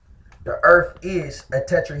 The Earth is a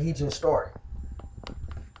tetrahedron star.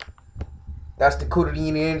 That's the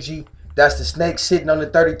Kundalini energy. That's the snake sitting on the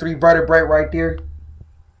 33 vertebrae right there.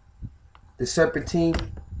 The serpentine.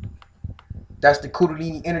 That's the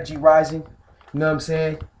Kundalini energy rising. You know what I'm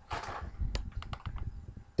saying?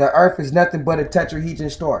 The Earth is nothing but a tetrahedron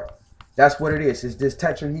star. That's what it is. It's this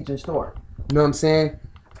tetrahedron star. You know what I'm saying?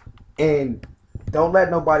 And don't let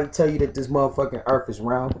nobody tell you that this motherfucking Earth is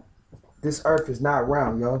round. This Earth is not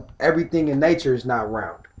round, yo. Everything in nature is not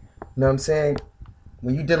round. You know what I'm saying?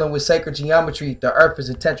 When you're dealing with sacred geometry, the Earth is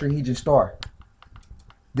a tetrahedron star.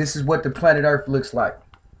 This is what the planet Earth looks like.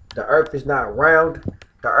 The Earth is not round.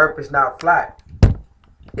 The Earth is not flat.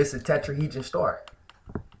 It's a tetrahedron star.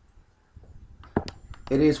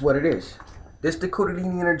 It is what it is. This is the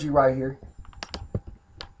Kundalini energy right here.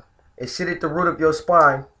 It sit at the root of your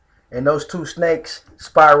spine, and those two snakes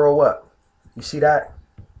spiral up. You see that?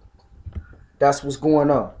 That's what's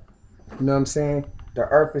going on. You know what I'm saying? The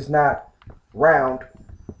Earth is not round.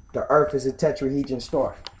 The Earth is a tetrahedron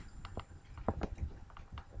star.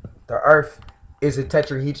 The Earth is a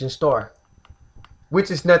tetrahedron star,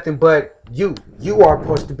 which is nothing but you. You are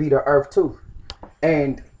supposed to be the Earth too.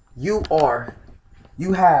 And you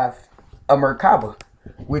have a Merkaba,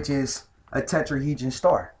 which is a tetrahedron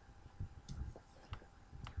star.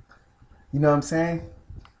 You know what I'm saying?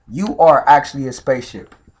 You are actually a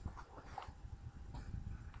spaceship.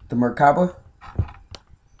 The Merkaba,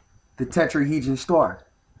 the tetrahedron star.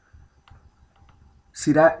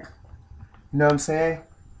 See that? You know what I'm saying?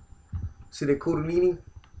 See the Kundalini?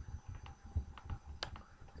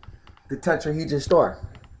 The tetrahedron star.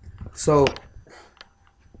 So,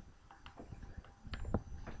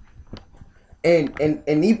 and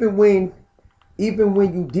even when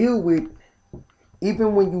you deal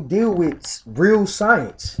with real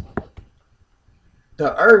science,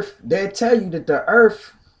 the Earth, they'll tell you that the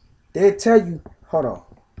Earth, they'll tell you, hold on,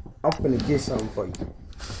 I'm finna get something for you.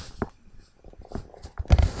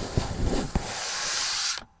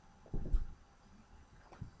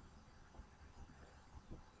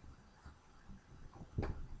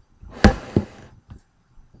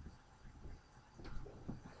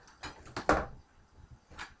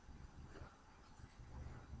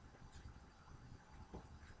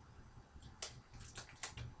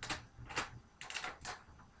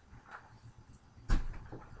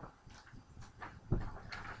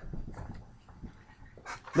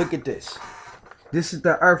 Look at this. This is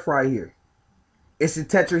the Earth right here. It's a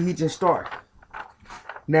tetrahedron star.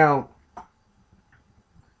 Now,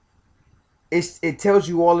 it tells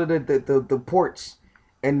you all of the ports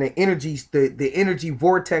and the energies, the energy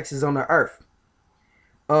vortexes on the Earth.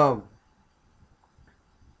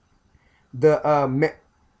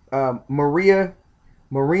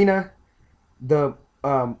 Marina, the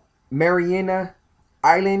Mariana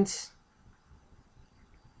Islands,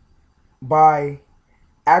 by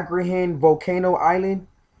Agrihan Volcano Island,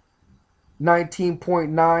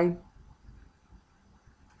 19.9.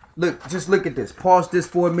 Look, just look at this. Pause this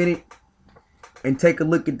for a minute and take a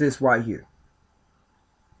look at this right here.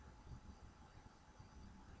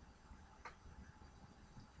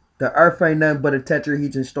 The Earth ain't nothing but a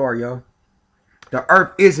tetrahedron star, yo. The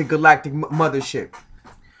Earth is a galactic mothership.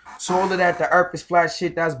 So all of that, the Earth is flat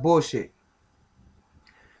shit, that's bullshit.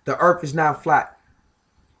 The Earth is not flat.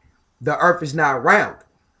 The Earth is not round.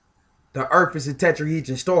 The Earth is a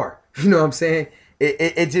tetrahedron star. You know what I'm saying?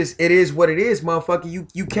 It is what it is, motherfucker.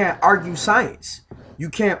 You can't argue science. You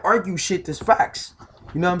can't argue shit that's facts.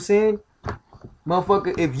 You know what I'm saying?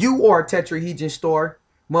 Motherfucker, if you are a tetrahedron star,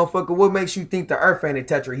 motherfucker, what makes you think the Earth ain't a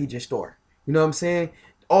tetrahedron star? You know what I'm saying?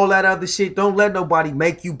 All that other shit, don't let nobody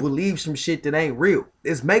make you believe some shit that ain't real.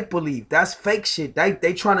 It's make-believe. That's fake shit.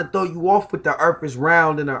 They trying to throw you off with the Earth is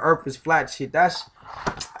round and the Earth is flat shit. That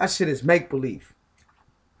shit is make-believe.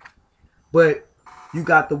 But you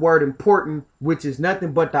got the word important, which is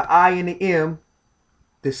nothing but the I and the M,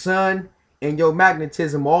 the sun, and your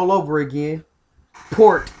magnetism all over again.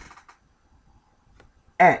 Port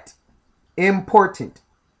at. Important.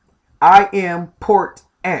 I am port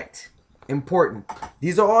at. Important.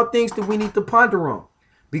 These are all things that we need to ponder on.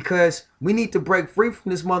 Because we need to break free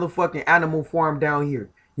from this motherfucking animal farm down here.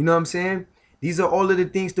 You know what I'm saying? These are all of the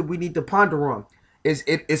things that we need to ponder on.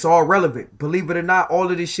 It's all relevant. Believe it or not, all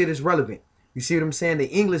of this shit is relevant. You see what I'm saying? The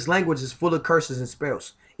English language is full of curses and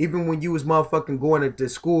spells. Even when you was motherfucking going to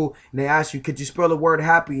school and they asked you, could you spell the word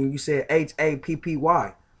happy? And you said Happy. You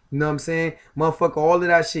know what I'm saying? Motherfucker, all of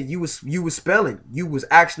that shit, you was spelling. You was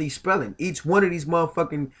actually spelling. Each one of these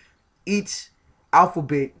motherfucking, each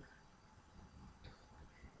alphabet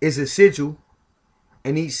is a sigil.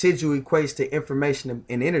 And each sigil equates to information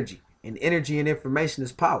and energy. And energy and information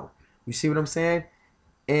is power. You see what I'm saying?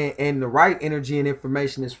 And the right energy and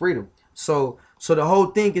information is freedom. So the whole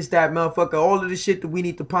thing is that, motherfucker, all of the shit that we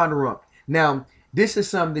need to ponder on. Now, this is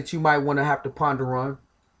something that you might want to have to ponder on.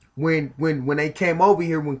 When they came over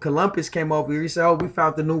here, when Columbus came over here, he said, oh, we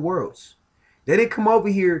found the new worlds. They didn't come over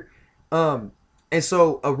here. And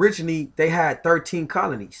so originally they had 13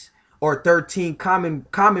 colonies or 13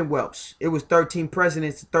 commonwealths. It was 13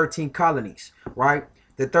 presidents, 13 colonies, right?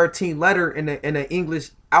 The 13th letter in the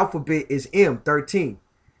English alphabet is M, 13.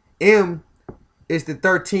 M is the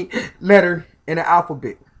 13th letter in the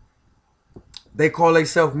alphabet. They call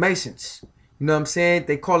themselves Masons. You know what I'm saying?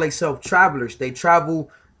 They call themselves travelers. They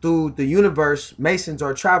travel through the universe. Masons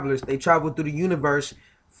are travelers. They travel through the universe,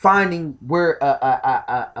 finding where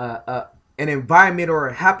an environment or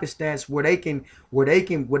a happenstance where they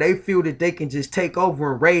feel that they can just take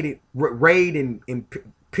over and raid and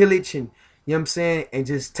pillage, and you know what I'm saying, and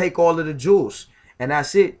just take all of the jewels. And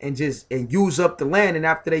that's it. And use up the land. And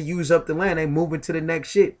after they use up the land, they move into the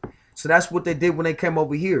next shit. So that's what they did when they came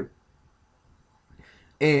over here.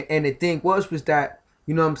 And the thing was that,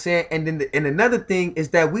 you know what I'm saying? And then and another thing is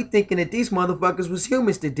that we thinking that these motherfuckers was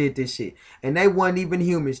humans that did this shit. And they weren't even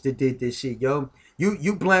humans that did this shit, yo.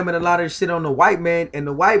 You blaming a lot of shit on the white man, and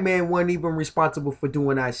the white man wasn't even responsible for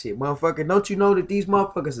doing that shit. Motherfucker, don't you know that these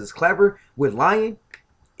motherfuckers is clever with lying?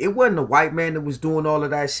 It wasn't the white man that was doing all of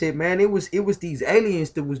that shit, man. It was these aliens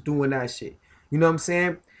that was doing that shit. You know what I'm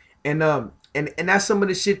saying? And that's some of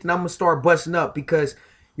the shit that I'm gonna start busting up, because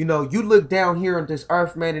you know, you look down here on this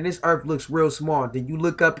earth, man, and this earth looks real small. Then you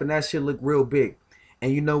look up and that shit look real big.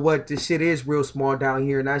 And you know what? This shit is real small down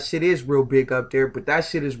here, and that shit is real big up there, but that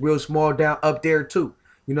shit is real small down up there too.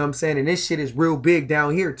 You know what I'm saying? And this shit is real big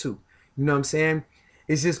down here too. You know what I'm saying?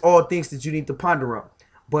 It's just all things that you need to ponder on.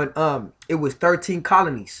 But it was 13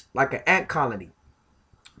 colonies, like an ant colony.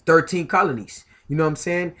 13 colonies. You know what I'm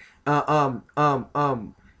saying?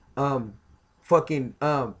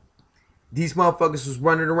 These motherfuckers was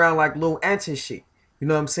running around like little ants and shit. You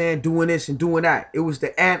know what I'm saying? Doing this and doing that. It was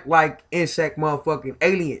the ant-like insect motherfucking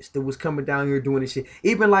aliens that was coming down here doing this shit.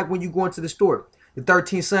 Even like when you go into the store. The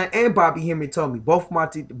 13th son and Bobby Hemming told me, both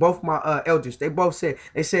my elders,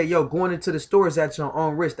 they said, yo, going into the store is at your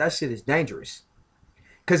own risk. That shit is dangerous.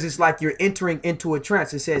 Because it's like you're entering into a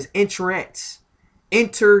trance. It says entrance.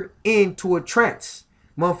 Enter into a trance.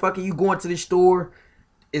 Motherfucker, you go into the store,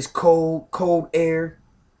 it's cold air.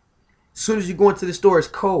 As soon as you go into the store, it's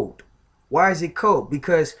cold. Why is it cold?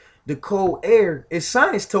 Because the cold air is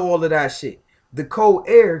science to all of that shit. The cold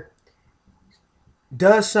air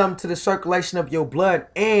does something to the circulation of your blood,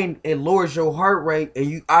 and it lowers your heart rate, and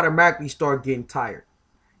you automatically start getting tired.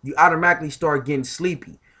 You automatically start getting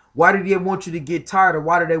sleepy. Why do they want you to get tired, or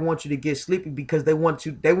why do they want you to get sleepy? Because they want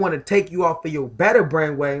to take you off of your better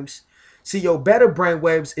brain waves. See, your better brain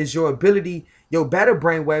waves is your ability, your beta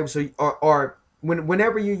brainwaves are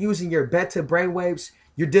whenever you're using your beta brainwaves,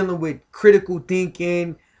 you're dealing with critical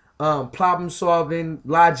thinking, problem solving,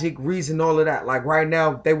 logic, reason, all of that. Like right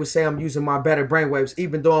now, they would say I'm using my beta brainwaves,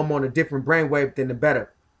 even though I'm on a different brainwave than the beta.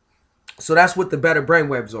 So that's what the better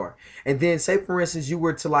brainwaves are. And then say for instance you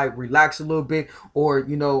were to like relax a little bit, or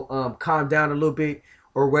calm down a little bit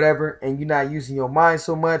or whatever, and you're not using your mind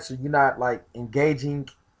so much, or you're not like engaging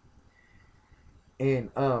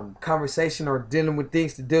in conversation or dealing with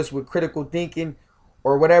things to deal with critical thinking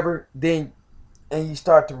or whatever, then and you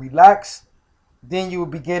start to relax, then you will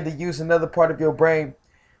begin to use another part of your brain,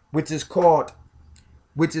 which is called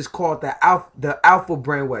the alpha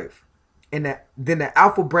brainwave. And then the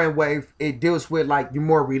alpha brainwave, it deals with like you're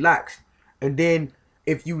more relaxed. And then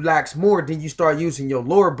if you relax more, then you start using your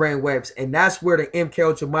lower brainwaves, and that's where the MK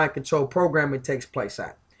Ultra mind control programming takes place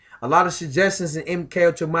at. A lot of suggestions in MK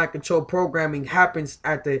Ultra mind control programming happens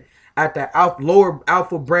at the lower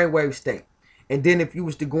alpha brainwave state. And then if you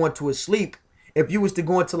was to go into a sleep, if you was to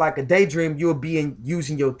go into like a daydream, you'll be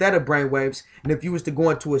using your theta brainwaves. And if you was to go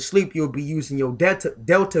into a sleep, you'll be using your delta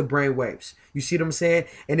brainwaves. You see what I'm saying?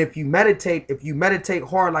 And if you meditate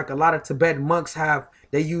hard, like a lot of Tibetan monks have,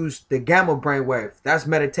 they use the gamma brainwave. That's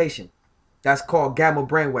meditation. That's called gamma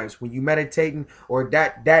brainwaves. When you meditating, or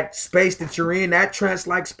that space that you're in, that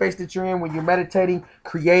trance-like space that you're in, when you're meditating,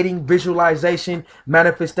 creating, visualization,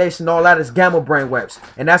 manifestation, all that is gamma brainwaves.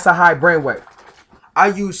 And that's a high brainwave. I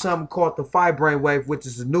use something called the phi brainwave, which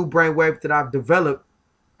is a new brainwave that I've developed,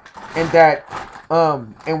 and that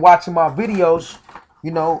in watching my videos,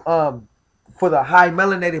 for the high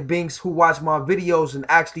melanated beings who watch my videos and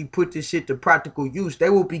actually put this shit to practical use, they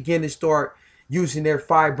will begin to start using their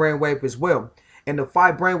phi brainwave as well. And the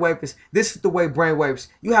phi brainwave this is the way brainwaves,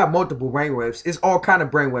 you have multiple brainwaves. It's all kind of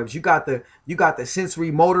brainwaves. You got the sensory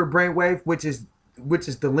motor brainwave, which is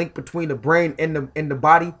the link between the brain and the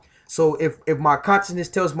body. So if my consciousness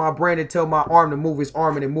tells my brain to tell my arm to move his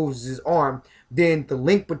arm, and it moves his arm, then the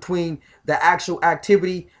link between the actual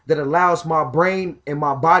activity that allows my brain and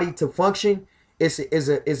my body to function is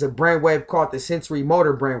a brainwave called the sensory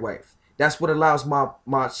motor brainwave. That's what allows my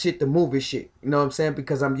shit to move his shit. You know what I'm saying?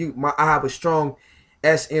 Because I have a strong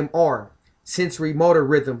SMR, sensory motor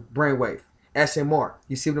rhythm brainwave. SMR.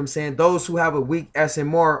 You see what I'm saying? Those who have a weak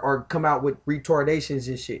SMR or come out with retardations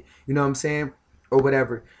and shit. You know what I'm saying? Or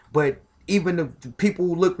whatever. But even the people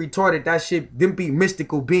who look retarded, that shit, them be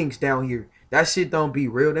mystical beings down here. That shit don't be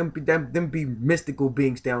real. Them be mystical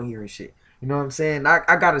beings down here and shit. You know what I'm saying?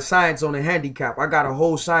 I got a science on the handicap. I got a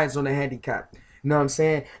whole science on the handicap. You know what I'm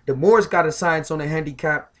saying? The Moors got a science on the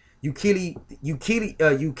handicap.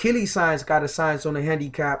 Ukquili science got a science on the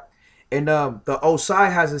handicap. And the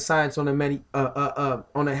Osie has a science on the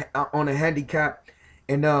on a handicap.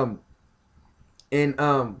 And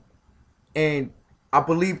I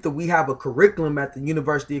believe that we have a curriculum at the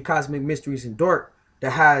University of Cosmic Mysteries in Dork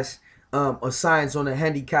that has a science on the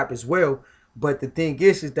handicap as well. But the thing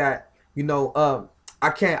is that I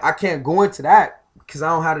can't go into that because I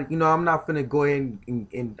don't have to. I'm not finna go ahead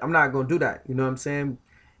and I'm not gonna do that. You know what I'm saying?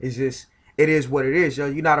 It's just, it is what it is, yo.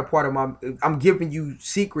 You're not a part of my. I'm giving you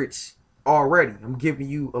secrets already. I'm giving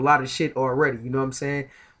you a lot of shit already. You know what I'm saying,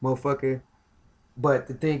 motherfucker? But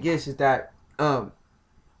the thing is that don't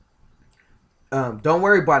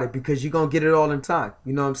worry about it, because you're going to get it all in time.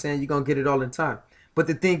 You know what I'm saying? You're going to get it all in time. But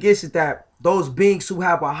the thing is that those beings who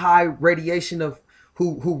have a high radiation of,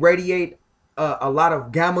 who radiate a lot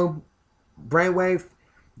of gamma brainwave,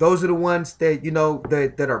 those are the ones that,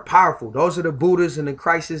 that are powerful. Those are the Buddhas and the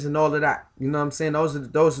Christs and all of that. You know what I'm saying? Those are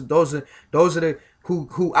the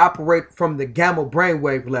who operate from the gamma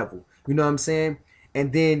brainwave level. You know what I'm saying?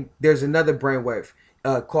 And then there's another brainwave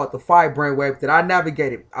called the phi brainwave that I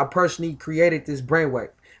navigated. I personally created this brainwave.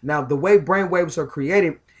 Now, the way brainwaves are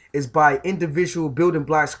created is by individual building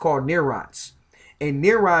blocks called neurons. And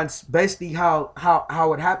neurons, basically how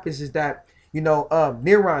it happens is that,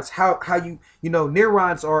 neurons,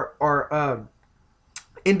 neurons are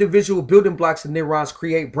individual building blocks of neurons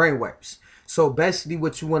create brainwaves. So basically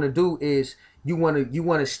what you want to do is you want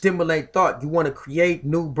to stimulate thought. You want to create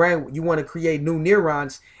new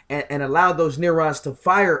neurons and allow those neurons to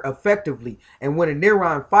fire effectively. And when a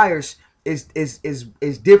neuron fires, is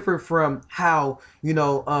different from how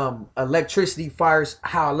electricity fires,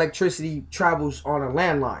 how electricity travels on a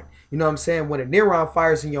landline. You know what I'm saying? When a neuron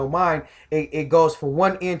fires in your mind, it goes from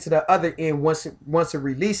one end to the other end. Once it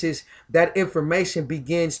releases, that information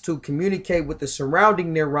begins to communicate with the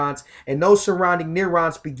surrounding neurons, and those surrounding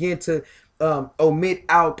neurons begin to omit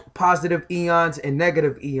out positive ions and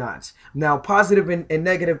negative ions. Now, positive and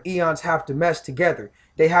negative ions have to mesh together.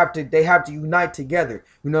 they have to unite together.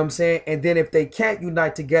 You know what I'm saying? And then if they can't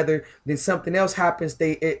unite together, then something else happens.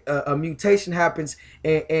 A mutation happens,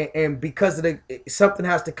 and because of something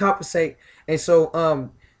has to compensate, and so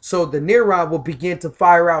the neuron will begin to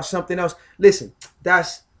fire out something else. Listen,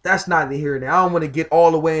 that's neither here nor there. I don't want to get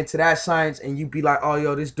all the way into that science, and you be like, oh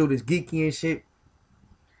yo, this dude is geeky and shit.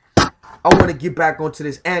 I want to get back onto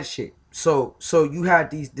this ant shit. So you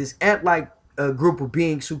had this ant-like group of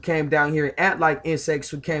beings who came down here, ant-like insects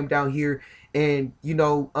who came down here, and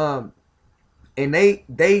and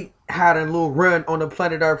they had a little run on the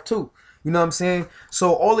planet Earth too. You know what I'm saying?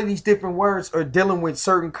 So all of these different words are dealing with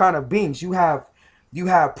certain kind of beings. You have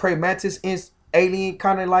prey mantis, alien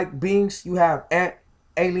kind of like beings. You have ant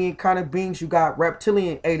alien kind of beings. You got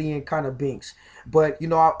reptilian alien kind of beings. But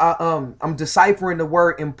I'm deciphering the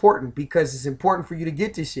word important because it's important for you to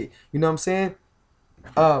get this shit. You know what I'm saying?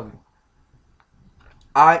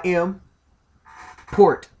 I am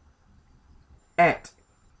port ant.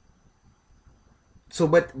 So,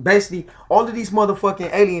 but basically, all of these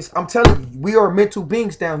motherfucking aliens, I'm telling you, we are mental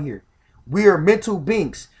beings down here. We are mental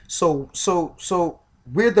beings. So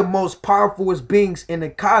we're the most powerfulest beings in the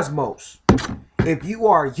cosmos. If you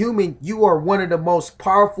are human, you are one of the most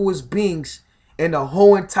powerfulest beings in the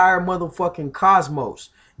whole entire motherfucking cosmos.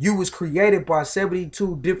 You was created by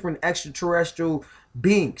 72 different extraterrestrial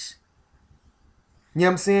beings. You know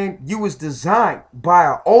what I'm saying? You was designed by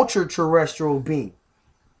an ultra terrestrial being.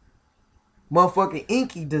 Motherfucking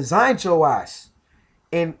Inky designed your ass.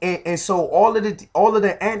 And so all of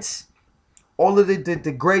the ants, all of the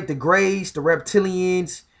greys, the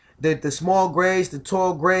reptilians, the small greys, the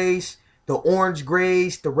tall greys, the orange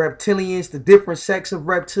greys, the reptilians, the different sects of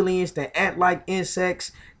reptilians, the ant-like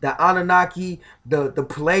insects, the Anunnaki, the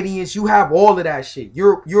Palladians. You have all of that shit.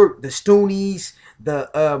 You're the Stoonies, the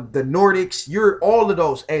Nordics. You're all of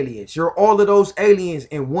those aliens. You're all of those aliens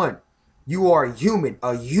in one. You are a human,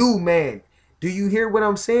 a human. Do you hear what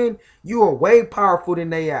I'm saying? You are way powerful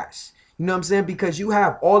than they ass. You know what I'm saying? Because you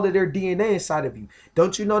have all of their DNA inside of you.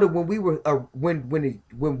 Don't you know that when we were when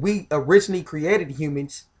we originally created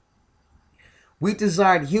humans, we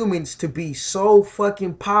designed humans to be so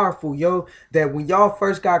fucking powerful, yo, that when y'all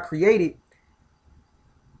first got created,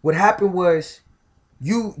 what happened was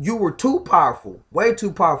you were too powerful, way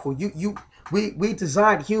too powerful. We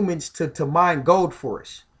designed humans to mine gold for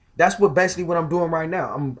us. That's basically what I'm doing right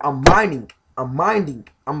now. I'm mining.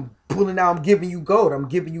 I'm pulling out. I'm giving you gold. I'm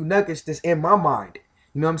giving you nuggets that's in my mind.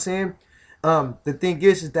 You know what I'm saying? The thing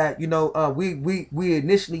is that we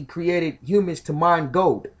initially created humans to mine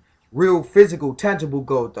gold, real physical, tangible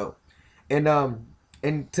gold though,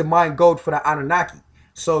 and to mine gold for the Anunnaki.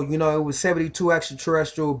 So it was 72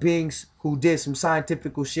 extraterrestrial beings who did some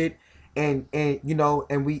scientific shit, and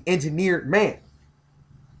we engineered man.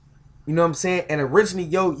 You know what I'm saying? And originally,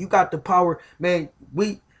 yo, you got the power, man.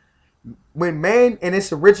 When man in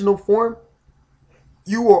its original form,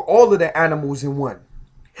 you were all of the animals in one.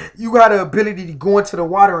 You got the ability to go into the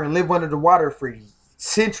water and live under the water for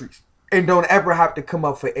centuries and don't ever have to come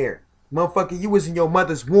up for air. Motherfucker, you was in your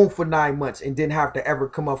mother's womb for 9 months and didn't have to ever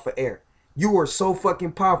come up for air. You were so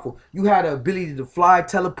fucking powerful. You had the ability to fly,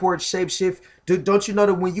 teleport, shapeshift. Don't you know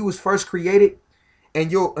that when you was first created,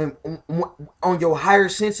 and on your higher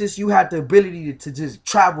senses, you had the ability to just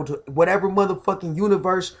travel to whatever motherfucking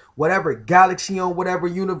universe, whatever galaxy on whatever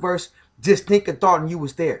universe, just think a thought and you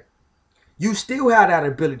was there. You still have that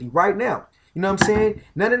ability right now. You know what I'm saying?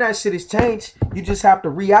 None of that shit has changed. You just have to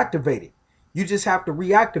reactivate it. You just have to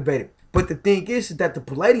reactivate it. But the thing is that the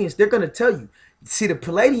Palladians, they're going to tell you. See, the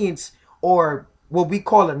Palladians are what we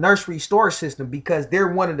call a nursery storage system because they're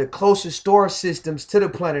one of the closest storage systems to the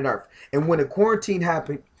planet Earth. And when the quarantine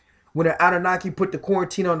happened, when the Anunnaki put the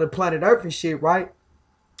quarantine on the planet Earth and shit, right?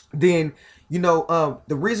 Then, the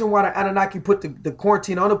reason why the Anunnaki put the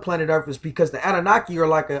quarantine on the planet Earth is because the Anunnaki are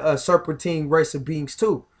like a serpentine race of beings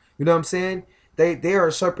too. You know what I'm saying? They are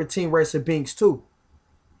a serpentine race of beings too.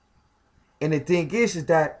 And the thing is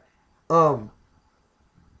that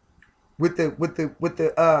with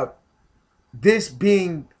the this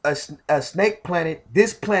being a snake planet,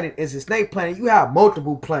 this planet is a snake planet. You have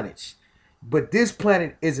multiple planets, but this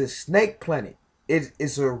planet is a snake planet.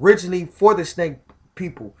 It's originally for the snake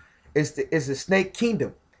people. It's a snake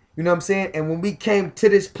kingdom. You know what I'm saying? And when we came to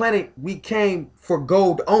this planet, we came for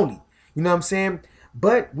gold only. You know what I'm saying?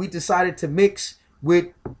 But we decided to mix with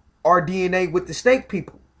our DNA with the snake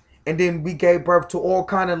people, and then we gave birth to all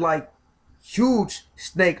kind of like huge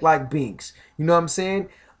snake-like beings. You know what I'm saying?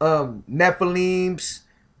 Nephilims,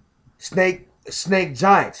 snake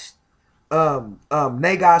giants,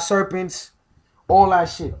 Nagai serpents, All that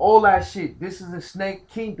shit. All that shit. This is a snake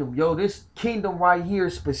kingdom, yo. This kingdom right here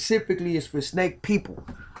specifically is for snake people.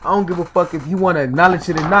 I don't give a fuck if you want to acknowledge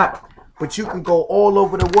it or not. But you can go all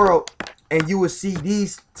over the world and you will see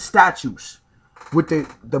these statues with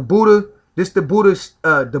the Buddha. This the Buddha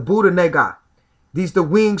Nega. These the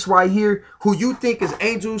wings right here. Who you think is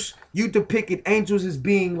angels? You depicted angels as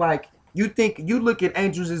being like, you look at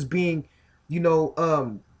angels as being, you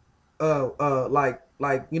know, like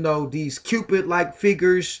you know, these Cupid like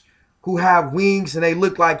figures who have wings and they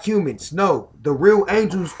look like humans. No, the real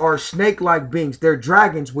angels are snake like beings. They're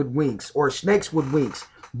dragons with wings or snakes with wings.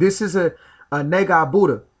 This is a Nega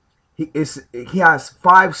Buddha. He has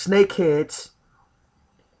 5 snake heads,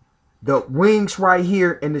 the wings right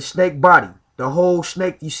here, and the snake body. The whole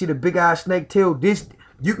snake, you see the big ass snake tail. This,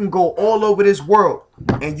 you can go all over this world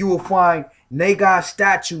and you will find Nega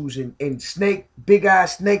statues and snake, big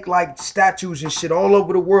ass snake like statues and shit all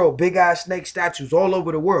over the world. Big ass snake statues all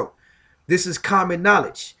over the world. This is common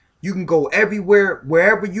knowledge. You can go everywhere,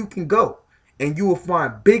 wherever you can go, and you will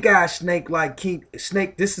find big ass snake like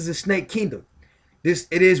snake. This is a snake kingdom. It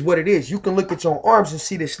is what it is. You can look at your arms and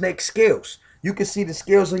see the snake scales. You can see the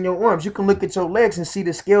scales on your arms. You can look at your legs and see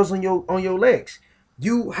the scales on your legs.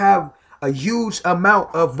 You have a huge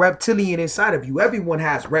amount of reptilian inside of you. Everyone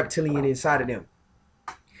has reptilian inside of them.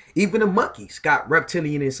 Even the monkeys got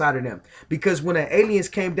reptilian inside of them. Because when the aliens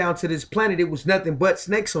came down to this planet, it was nothing but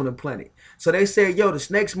snakes on the planet. So they said, yo, the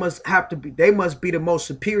snakes must be the most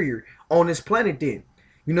superior on this planet then.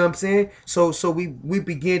 You know what I'm saying? So we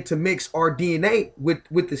begin to mix our DNA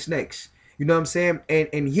with the snakes. You know what I'm saying?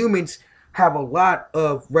 And humans have a lot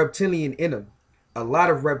of reptilian in them. A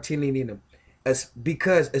lot of reptilian in them.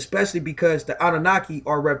 Especially because the Anunnaki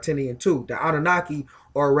are reptilian too. The Anunnaki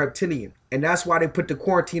are reptilian. And that's why they put the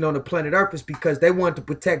quarantine on the planet Earth, is because they want to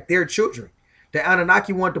protect their children. The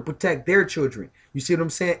Anunnaki want to protect their children. You see what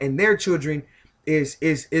I'm saying? And their children is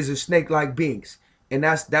a snake-like beings. And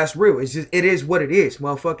that's real. It's just, it is what it is.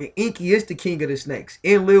 Motherfucking Enki is the king of the snakes.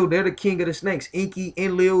 Enlil, they're the king of the snakes. Enki,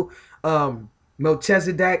 Enlil,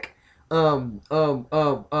 Melchizedek, Murdoch,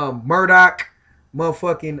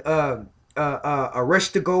 motherfucking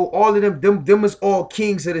Aristogo, all of them is all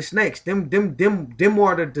kings of the snakes. Them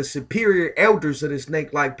are the superior elders of the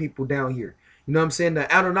snake-like people down here. You know what I'm saying? The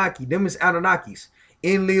Anunnaki, them is Anunnakis.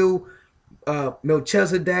 Enlil,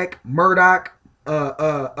 Melchizedek, Murdoch,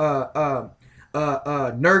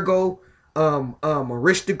 Nergo,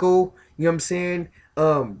 Aristogo, you know what I'm saying?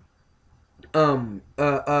 All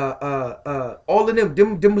of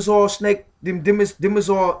them is all snake, them is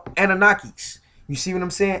all Anunnakis. You see what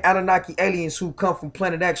I'm saying? Anunnaki aliens who come from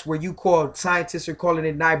planet X, where scientists are calling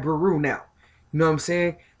it Nibiru now. You know what I'm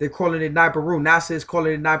saying? They're calling it Nibiru. NASA is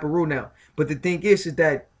calling it Nibiru now. But the thing is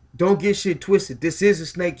that don't get shit twisted. This is a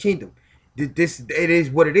snake kingdom. It is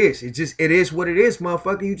what it is. It is what it is,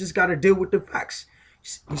 motherfucker. You just gotta deal with the facts.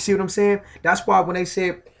 You see what I'm saying? That's why when they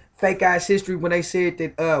said fake ass history, when they said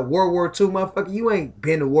that World War II, motherfucker, you ain't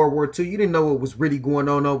been to World War II. You didn't know what was really going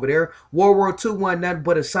on over there. World War II wasn't nothing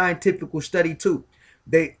but a scientific study too.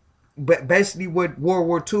 But basically what World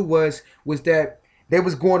War II was that they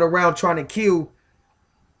was going around trying to kill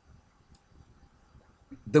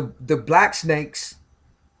the black snakes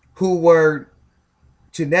who were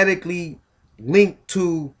genetically linked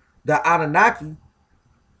to the Anunnaki,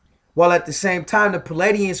 while at the same time the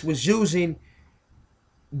Palladians was using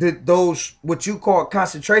those what you call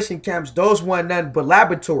concentration camps. Those weren't nothing but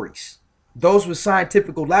laboratories. Those were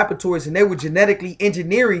scientific laboratories, and they were genetically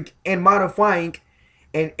engineering and modifying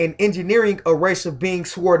and engineering a race of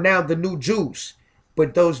beings who are now the new Jews.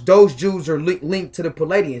 But those Jews are linked to the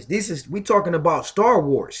Palladians. We talking about Star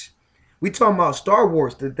Wars. We talking about Star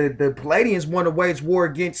Wars. The Palladians want to wage war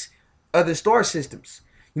against other star systems.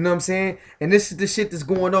 You know what I'm saying? And this is the shit that's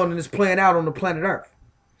going on and is playing out on the planet Earth.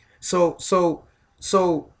 So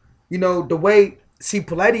you know, the way, see,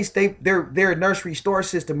 Palladians, they're a nursery star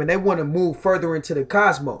system, and they want to move further into the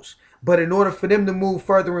cosmos. But in order for them to move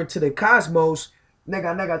further into the cosmos,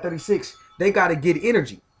 nigga 36, they got to get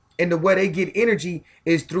energy. And the way they get energy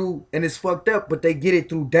is through, and it's fucked up, but they get it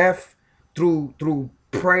through death, through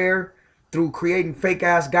prayer, through creating fake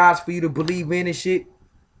ass gods for you to believe in and shit.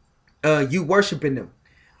 You worshiping them.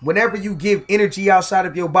 Whenever you give energy outside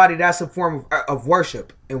of your body, that's a form of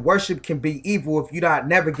worship. And worship can be evil if you're not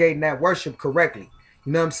navigating that worship correctly.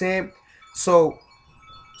 You know what I'm saying? So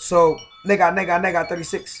nigga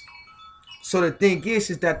 36. So the thing is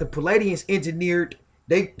that the Palladians engineered,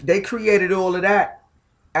 they created all of that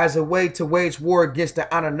as a way to wage war against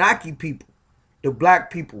the Anunnaki people, the black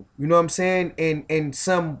people, you know what I'm saying? And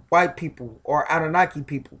some white people or Anunnaki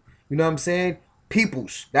people, you know what I'm saying?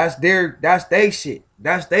 peoples. That's their shit.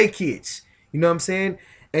 That's their kids. You know what I'm saying?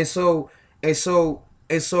 And so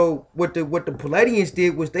what the Palladians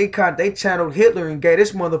did was they channeled Hitler and gave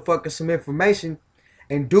this motherfucker some information.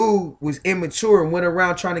 And dude was immature and went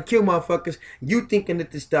around trying to kill motherfuckers. You thinking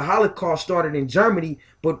that the Holocaust started in Germany,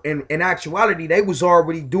 but in actuality, they was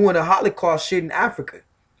already doing a Holocaust shit in Africa.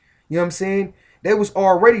 You know what I'm saying? They was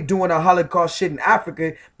already doing a Holocaust shit in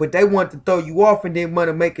Africa, but they wanted to throw you off and didn't want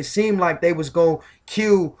to make it seem like they was going to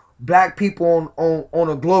kill black people on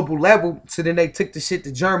a global level. So then they took the shit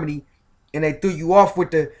to Germany and they threw you off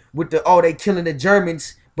with the oh, they killing the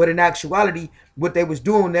Germans. But in actuality, what they was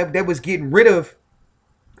doing, they was getting rid of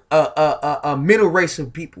a middle race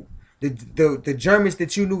of people. The Germans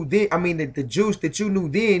that you knew then, I mean the Jews that you knew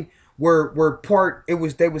then were part. They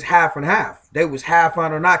was half and half. They was half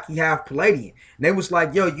Anunnaki, half Palladian. And they was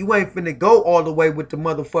like, yo, you ain't finna go all the way with the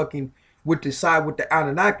motherfucking with the side with the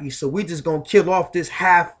Anunnaki. So we just gonna kill off this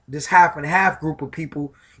half and half group of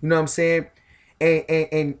people. You know what I'm saying?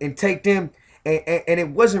 And take them. And it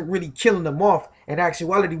wasn't really killing them off. In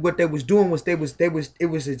actuality, what they was doing was it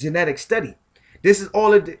was a genetic study. This is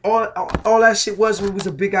all that shit was. It was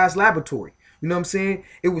a big ass laboratory. You know what I'm saying?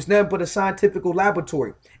 It was nothing but a scientific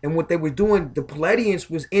laboratory. And what they were doing, the Palladians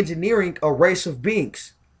was engineering a race of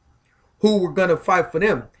beings who were gonna fight for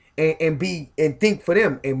them and think for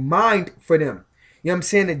them and mind for them. You know what I'm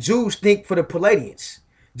saying? The Jews think for the Palladians.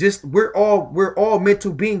 Just we're all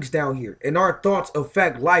mental beings down here, and our thoughts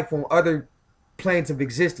affect life on other planes of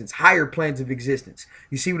existence, higher planes of existence.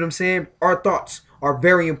 You see what I'm saying? Our thoughts are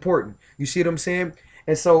very important. You see what I'm saying?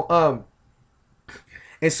 And so all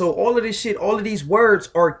of this shit, all of these words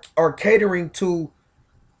are catering to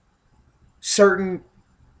certain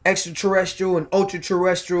extraterrestrial and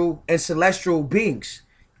ultra-terrestrial and celestial beings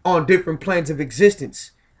on different planes of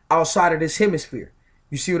existence outside of this hemisphere.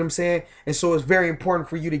 You see what I'm saying? And so it's very important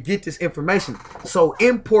for you to get this information. So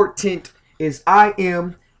important is I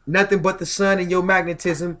am nothing but the sun and your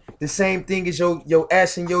magnetism. The same thing as your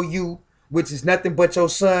S and your U, which is nothing but your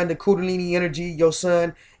sun, the Kundalini energy, your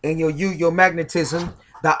sun, and your U, your magnetism.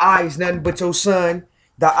 The I is nothing but your sun,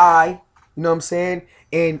 the I, you know what I'm saying?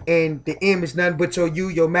 And the M is nothing but your U,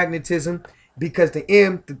 your magnetism, because the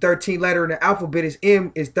M, the 13th letter in the alphabet is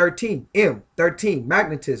M, is 13. M, 13,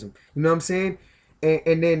 magnetism. You know what I'm saying?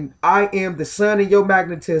 And then I am the sun and your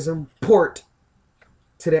magnetism, port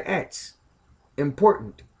to the X.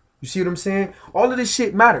 Important. You see what I'm saying? All of this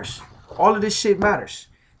shit matters. All of this shit matters.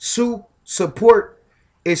 Support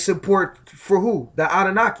is support for who? The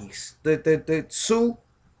Anunnakis. The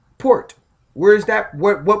port. Where is that?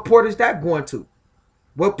 What port is that going to?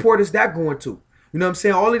 What port is that going to? You know what I'm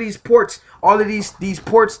saying? All of these ports, all of these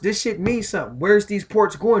ports, this shit means something. Where's these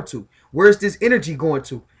ports going to? Where's this energy going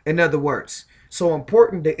to? In other words. So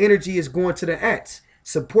important, the energy is going to the ants.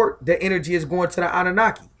 Support, the energy is going to the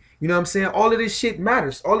Anunnaki. You know what I'm saying? All of this shit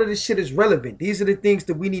matters. All of this shit is relevant. These are the things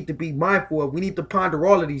that we need to be mindful of. We need to ponder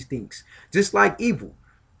all of these things. Just like evil.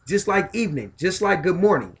 Just like evening. Just like good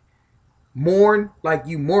morning. Mourn like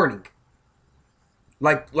you mourning.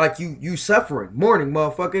 Like you suffering. Mourning,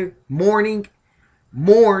 motherfucker. Mourning.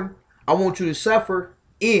 Mourn. I want you to suffer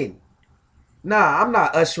in. Nah, I'm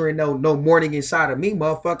not ushering no mourning inside of me,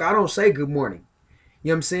 motherfucker. I don't say good morning. You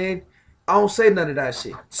know what I'm saying? I don't say none of that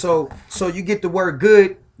shit. So you get the word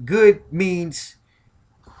good. Good means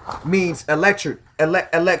electricity,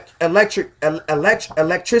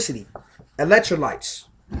 electrolytes.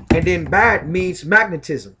 And then bad means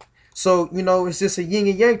magnetism. So, you know, it's just a yin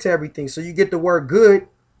and yang to everything. So you get the word good,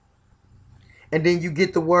 and then you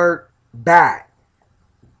get the word bad.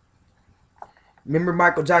 Remember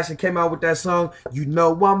Michael Jackson came out with that song, you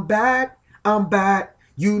know I'm bad,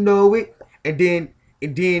 you know it. And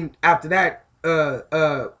then after that,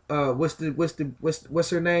 what's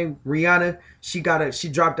her name? Rihanna. She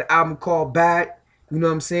dropped the album called Bad. You know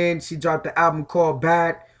what I'm saying? She dropped the album called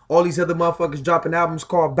Bad. All these other motherfuckers dropping albums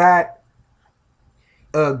called Bad.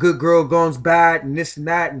 Good Girl Gone's Bad, and this and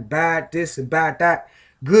that, and bad this and bad that.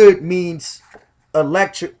 Good means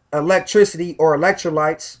electricity or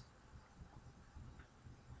electrolytes.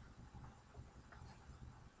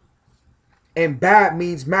 And bad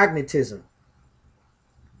means magnetism.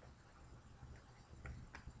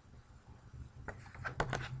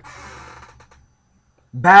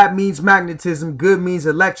 Bad means magnetism. Good means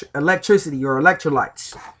electricity or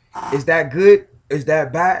electrolytes. Is that good? Is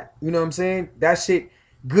that bad? You know what I'm saying? That shit.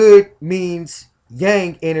 Good means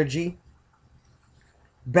yang energy.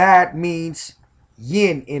 Bad means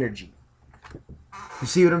yin energy. You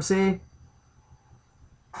see what I'm saying?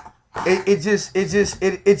 It is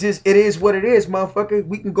what it is, motherfucker.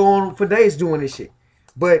 We can go on for days doing this shit.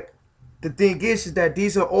 But the thing is that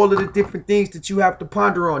these are all of the different things that you have to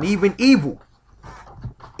ponder on. Even evil.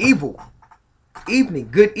 Evil. Evening.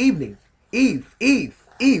 Good evening. Eve. Eve.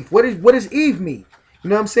 Eve. What does Eve mean? You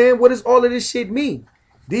know what I'm saying? What does all of this shit mean?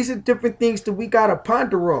 These are different things that we gotta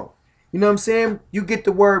ponder on. You know what I'm saying? You get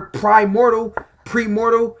the word primordial,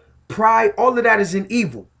 premortal, all of that is in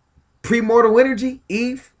evil. Premortal energy,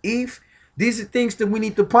 Eve. These are things that we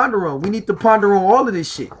need to ponder on. We need to ponder on all of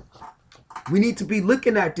this shit. We need to be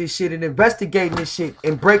looking at this shit and investigating this shit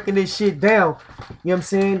and breaking this shit down. You know what I'm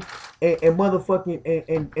saying? And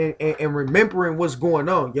motherfucking and remembering what's going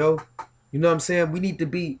on, yo. You know what I'm saying? We need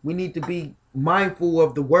to be mindful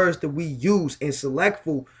of the words that we use and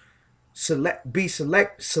selectful. Be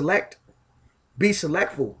selectful.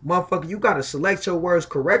 Motherfucker, you gotta select your words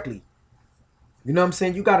correctly. You know what I'm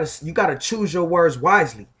saying? You gotta choose your words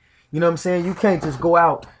wisely. You know what I'm saying? You can't just go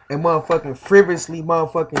out and motherfucking frivolously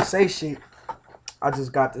motherfucking say shit. I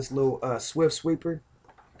just got this little swift sweeper.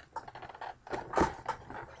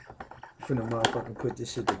 Finna motherfucking put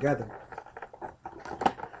this shit together.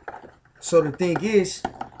 So the thing is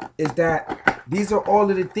that these are all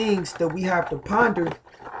of the things that we have to ponder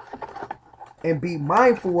and be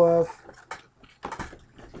mindful of,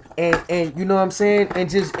 and you know what I'm saying, and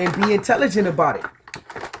be intelligent about it.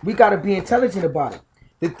 We gotta be intelligent about it.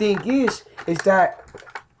 The thing is that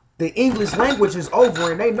the English language is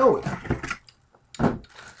over and they know it.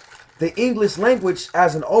 The English language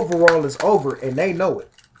as an overall is over and they know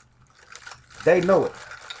it. They know it.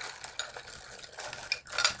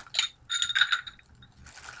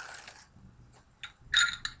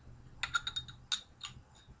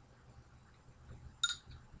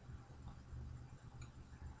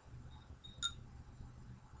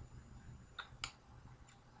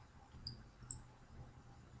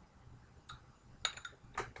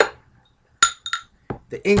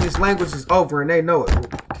 The English language is over and they know it. Ooh,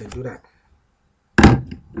 can't do that.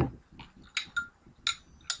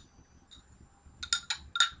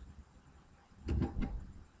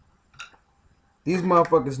 These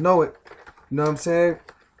motherfuckers know it. You know what I'm saying?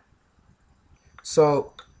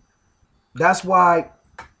 So that's why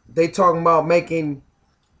they talking about making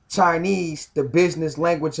Chinese the business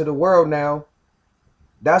language of the world now.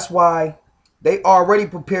 That's why they already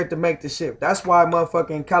prepared to make the shift. That's why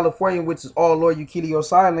motherfucking California, which is all Lord Ukquili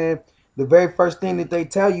Osie land, the very first thing that they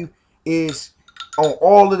tell you is on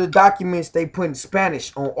all of the documents they put in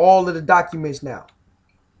Spanish on all of the documents now.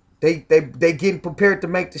 They getting prepared to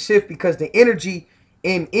make the shift because the energy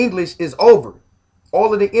in English is over.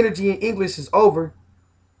 All of the energy in English is over.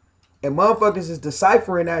 And motherfuckers is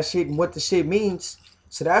deciphering that shit and what the shit means.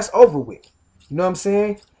 So that's over with. You know what I'm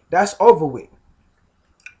saying? That's over with.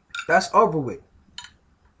 That's over with.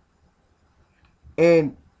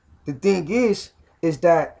 And the thing is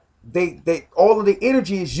that they all of the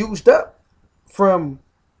energy is used up from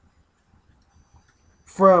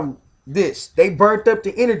this. They burnt up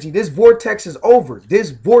the energy. This vortex is over.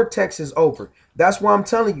 This vortex is over. That's why I'm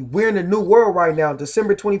telling you, we're in a new world right now.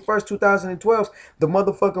 December 21st, 2012, the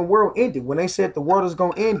motherfucking world ended. When they said the world is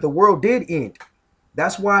going to end, the world did end.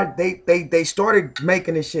 That's why they started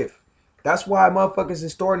making a shift. That's why motherfuckers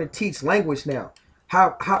is starting to teach language now.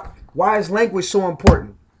 Why is language so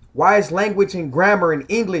important? Why is language and grammar and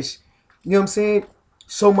English, you know what I'm saying,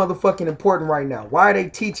 so motherfucking important right now? Why are they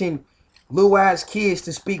teaching little ass kids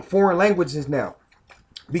to speak foreign languages now?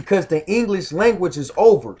 Because the English language is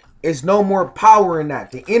over. There's no more power in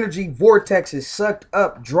that. The energy vortex is sucked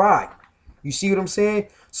up dry. You see what I'm saying?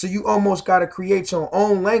 So you almost got to create your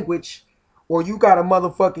own language, or you got to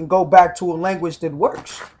motherfucking go back to a language that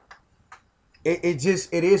works. It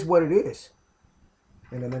is what it is.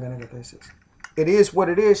 It is what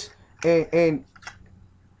it is. And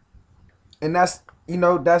that's, you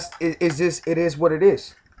know, it is what it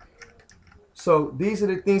is. So these are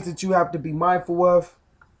the things that you have to be mindful of.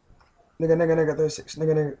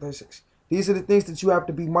 Nigga, 36. These are the things that you have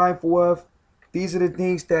to be mindful of. These are the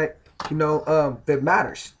things that, you know, that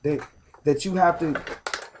matters. That you have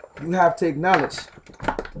to acknowledge.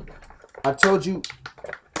 I told you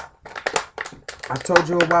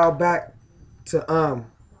a while back to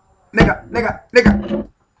nigga.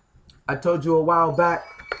 I told you a while back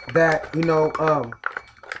that, you know,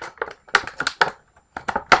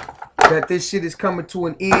 that this shit is coming to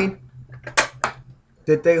an end.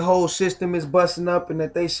 That their whole system is busting up and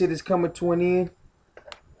that they shit is coming to an end.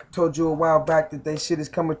 I told you a while back that they shit is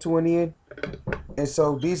coming to an end. And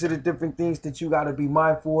so these are the different things that you got to be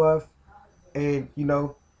mindful of. And, you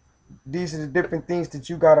know, these are the different things that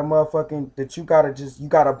you got to motherfucking, that you got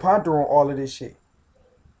to ponder on all of this shit.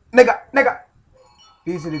 Nigga.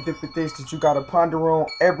 These are the different things that you got to ponder on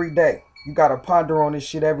every day. You got to ponder on this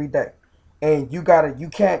shit every day. And you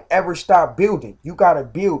can't ever stop building. You gotta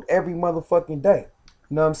build every motherfucking day.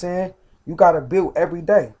 You know what I'm saying? You gotta build every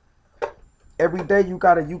day. Every day you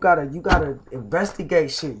gotta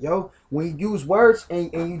investigate shit, yo. When you use words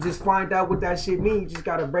and you just find out what that shit means, you just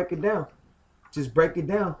gotta break it down. Just break it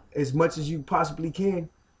down as much as you possibly can.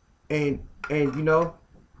 And you know,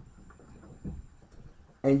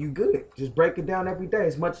 and you good. Just break it down every day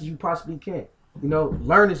as much as you possibly can. You know,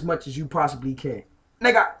 learn as much as you possibly can.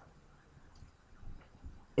 Nigga.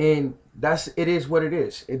 And it is what it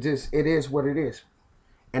is. It is what it is.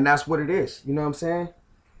 And that's what it is. You know what I'm saying?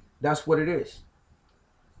 That's what it is.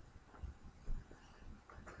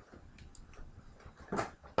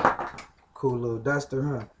 Cool little duster,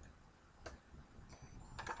 huh?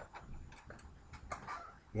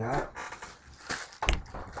 Yeah.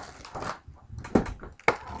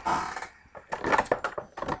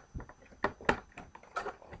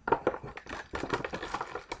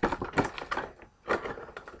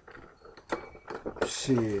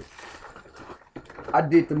 Shit. I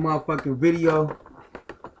did the motherfucking video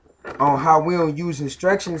on how we don't use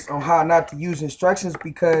instructions, on how not to use instructions,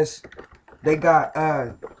 because they got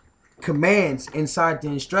commands inside the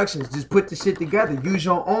instructions. Just put the shit together. Use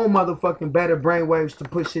your own motherfucking better brainwaves to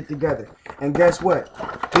put shit together. And guess what?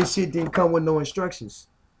 This shit didn't come with no instructions.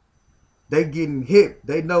 They getting hip.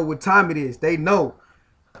 They know what time it is. They know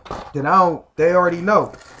that they already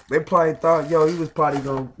know. They probably thought, yo, he was probably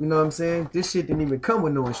gonna, you know what I'm saying? This shit didn't even come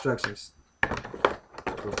with no instructions.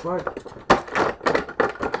 The fuck?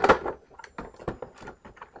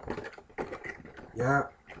 Yeah.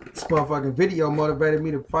 This motherfucking video motivated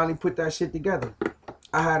me to finally put that shit together.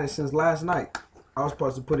 I had it since last night. I was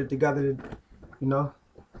supposed to put it together, you know.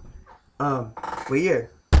 But yeah.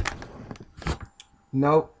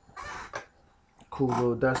 Nope. Cool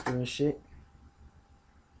little duster and shit.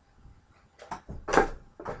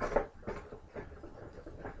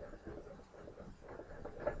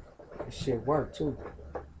 This shit worked too.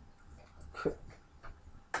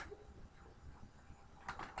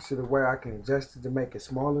 See the way I can adjust it to make it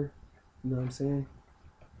smaller. You know what I'm saying?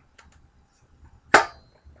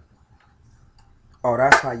 Oh,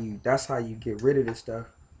 that's how you get rid of this stuff.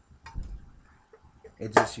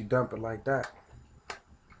 It just, you dump it like that.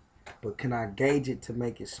 But can I gauge it to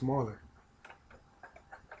make it smaller?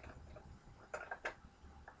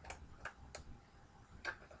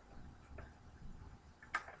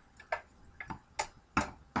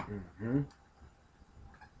 Mm-hmm.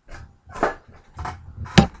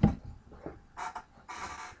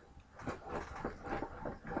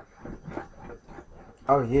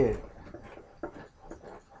 Oh yeah.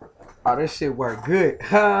 Oh, this shit work good.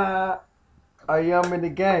 Ha. Oh yeah, I'm in the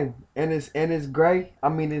game. And it's gray. I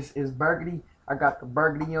mean it's burgundy. I got the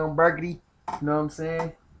burgundy on burgundy. You know what I'm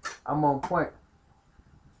saying? I'm on point.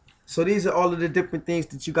 So these are all of the different things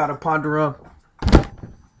that you gotta ponder on.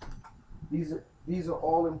 These are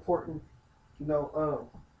all important, you know,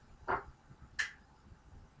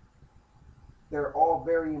 they're all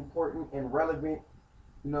very important and relevant,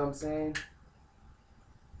 you know what I'm saying?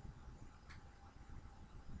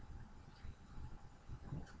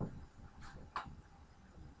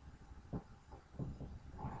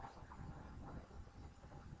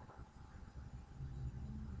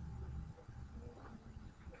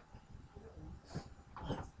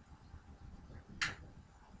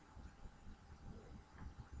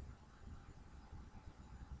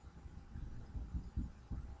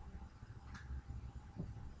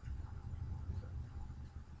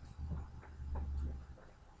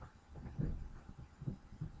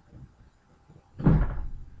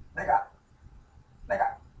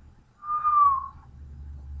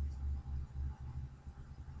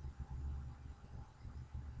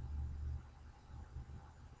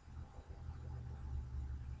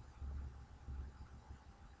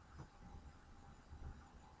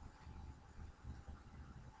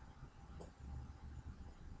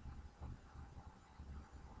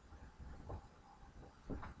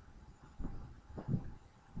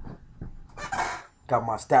 Got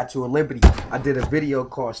my Statue of Liberty. I did a video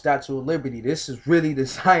called Statue of Liberty. This is really the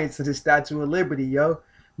science of the Statue of Liberty, yo.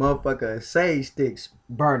 Motherfucker, sage sticks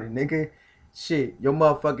burning, nigga. Shit, your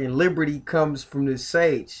motherfucking liberty comes from the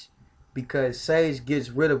sage. Because sage gets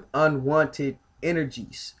rid of unwanted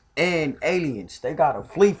energies and aliens. They gotta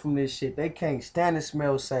flee from this shit. They can't stand to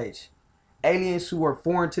smell sage. Aliens who are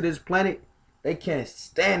foreign to this planet, they can't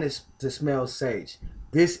stand to smell sage.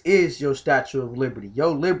 This is your Statue of Liberty. Your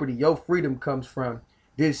liberty, your freedom comes from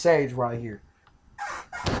this sage right here.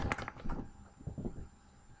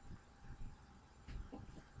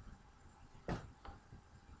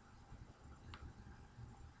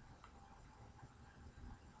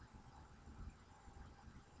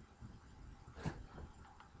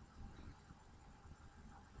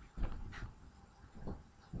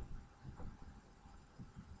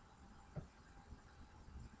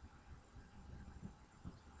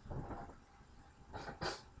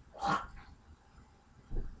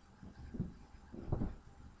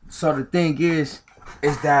 So the thing is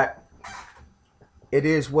that it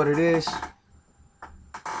is what it is.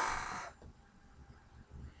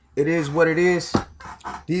 It is what it is.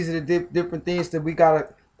 These are the different things that we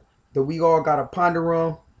all gotta ponder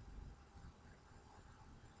on,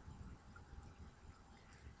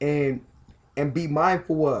 and be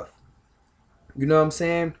mindful of. You know what I'm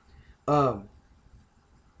saying?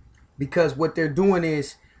 Because what they're doing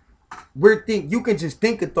is you can just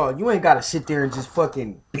think a thought. You ain't gotta sit there and just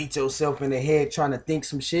fucking beat yourself in the head trying to think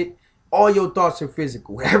some shit. All your thoughts are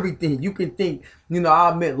physical. Everything you can think, I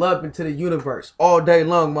admit love into the universe all day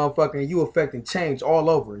long, motherfucker, and you affecting change all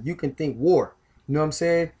over. You can think war. You know what I'm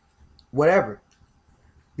saying? Whatever.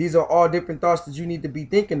 These are all different thoughts that you need to be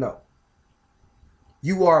thinking of.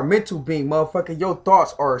 You are a mental being, motherfucker. Your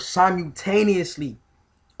thoughts are simultaneously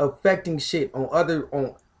affecting shit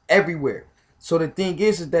on everywhere. So the thing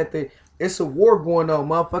is that it's a war going on,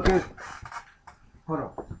 motherfucker. Hold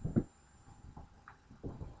on.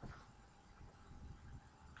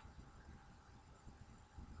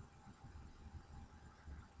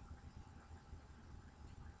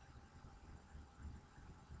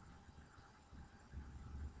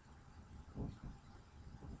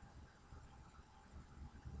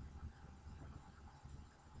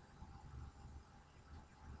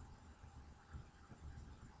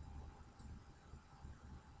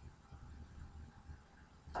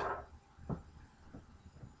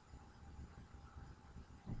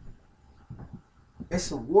 It's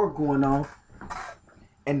a war going on,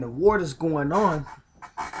 and the war that's going on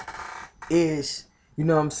is, you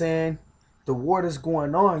know what I'm saying? The war that's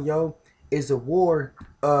going on, yo, is a war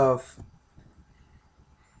of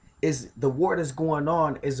is the war that's going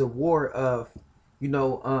on is a war of, it's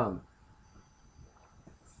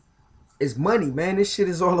money, man. This shit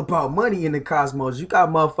is all about money in the cosmos. You got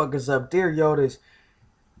motherfuckers up there, yo,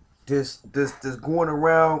 this going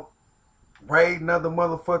around raiding other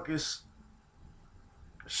motherfuckers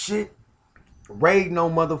shit. Raiding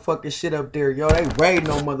on motherfucking shit up there, yo. They raiding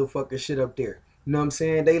on motherfucking shit up there. You know what I'm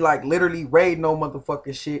saying? They like literally raiding on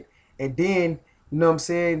motherfucking shit. And then, you know what I'm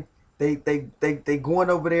saying? They going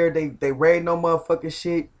over there, they raiding on motherfucking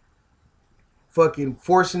shit. Fucking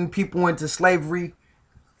forcing people into slavery.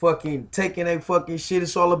 Fucking taking a fucking shit.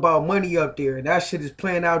 It's all about money up there. And that shit is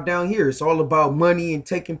playing out down here. It's all about money and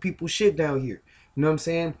taking people's shit down here. You know what I'm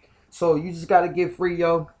saying? So you just gotta get free,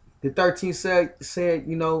 yo. The 13 said,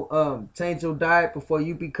 change your diet before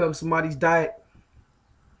you become somebody's diet.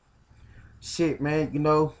 Shit, man,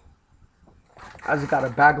 I just got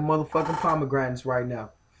a bag of motherfucking pomegranates right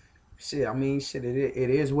now. Shit, I mean, shit, it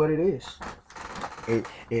is what it is. It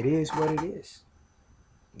is what it is.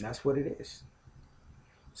 And that's what it is.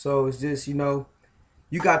 So it's just, you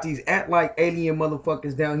got these ant-like alien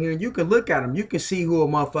motherfuckers down here, and you can look at them. You can see who a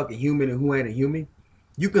motherfucking human and who ain't a human.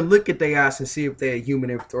 You can look at their eyes and see if they're a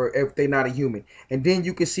human or if they're not a human. And then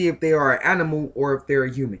you can see if they are an animal or if they're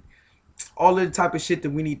a human. All of the type of shit that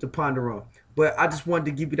we need to ponder on. But I just wanted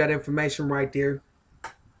to give you that information right there.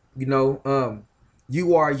 You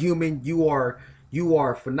are a human. You are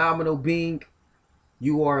a phenomenal being.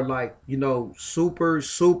 You are like, super,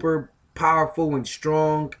 super powerful and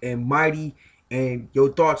strong and mighty. And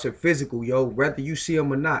your thoughts are physical, yo. Whether you see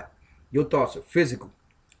them or not, your thoughts are physical.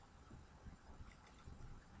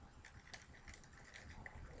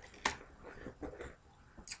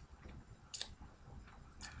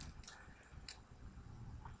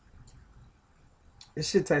 This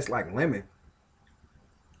shit tastes like lemon.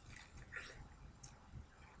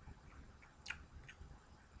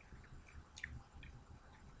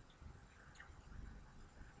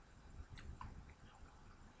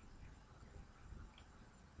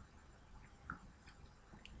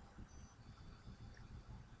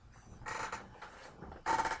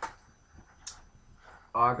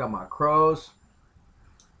 Oh, I got my crows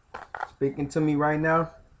speaking to me right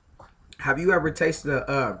now. Have you ever tasted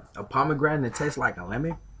a pomegranate that tastes like a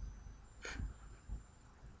lemon?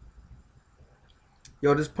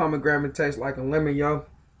 Yo, this pomegranate tastes like a lemon, yo.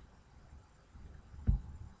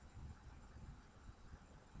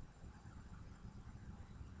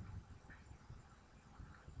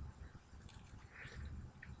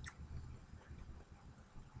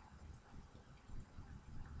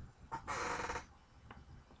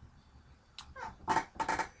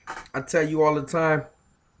 I tell you all the time,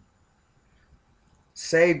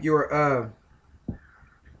 save your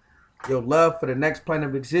love for the next plane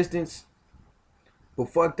of existence. But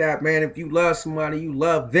fuck that, man. If you love somebody, you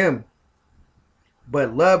love them.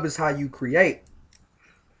 But love is how you create.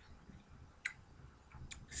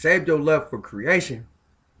 Save your love for creation.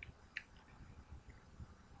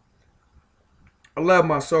 I love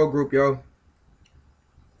my soul group, yo.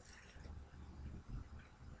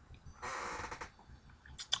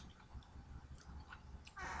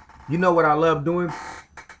 You know what I love doing?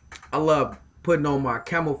 I love putting on my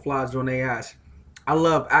camouflage on their ass. I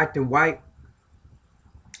love acting white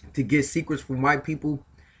to get secrets from white people,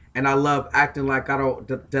 and I love acting like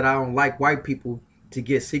that I don't like white people to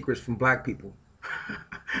get secrets from black people.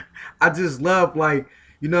 I just love, like,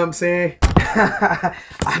 you know what I'm saying?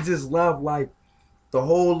 I just love, like, the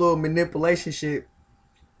whole little manipulation shit,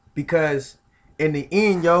 because in the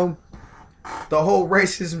end, yo, the whole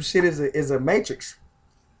racism shit is a matrix.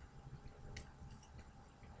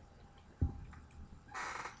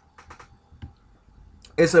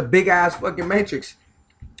 It's a big ass fucking matrix.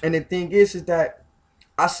 And the thing is that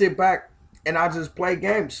I sit back and I just play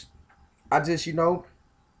games. I just,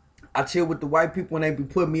 I chill with the white people and they be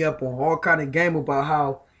putting me up on all kind of game about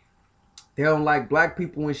how they don't like black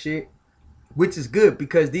people and shit, which is good,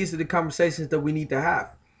 because these are the conversations that we need to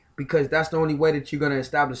have, because that's the only way that you're going to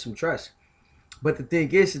establish some trust. But the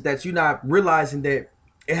thing is that you're not realizing that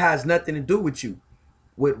it has nothing to do with you,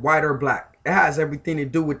 with white or black. It has everything to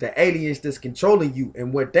do with the aliens that's controlling you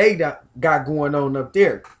and what they got going on up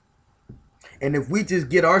there. And if we just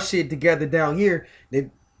get our shit together down here, then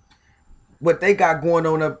what they got going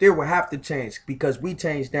on up there will have to change, because we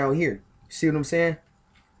changed down here. See what I'm saying?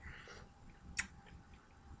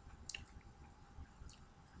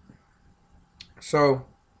 So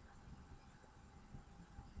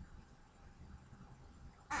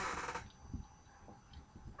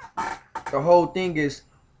the whole thing is,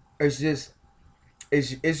 it's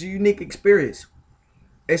a unique experience.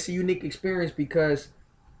 It's a unique experience because,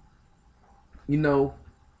 you know,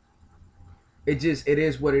 it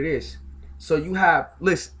is what it is. So you have,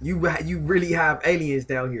 listen, you really have aliens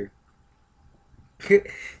down here.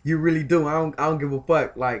 You really do. I don't give a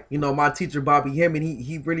fuck. Like, my teacher Bobby Hemming,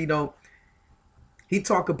 he really don't. He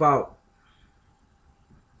talk about.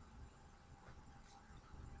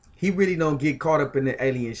 He really don't get caught up in the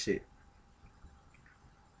alien shit.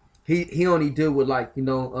 He only deal with, like,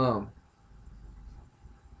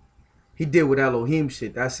 he deal with Elohim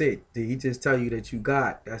shit. That's it. He just tell you that you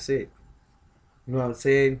God. That's it. You know what I'm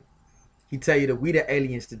saying? He tell you that we the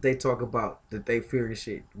aliens that they talk about, that they fear and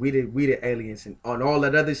shit. We the aliens, and on all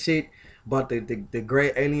that other shit about the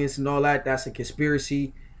great aliens and all that. That's a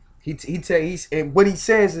conspiracy. And what he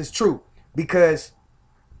says is true, because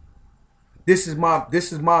this is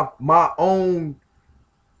my own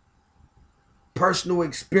personal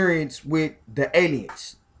experience with the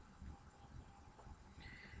aliens.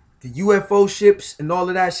 The UFO ships and all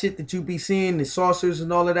of that shit that you be seeing, the saucers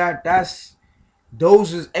and all of that,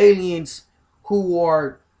 those is aliens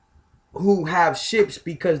who have ships,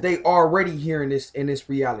 because they already here in this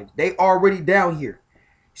reality. They already down here.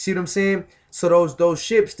 See what I'm saying? So those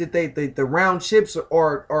ships that the round ships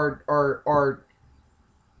are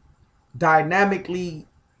dynamically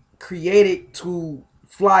created to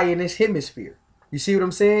fly in this hemisphere. You see what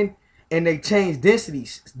I'm saying? And they change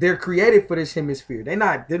densities. They're created for this hemisphere. They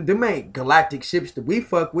not them ain't galactic ships that we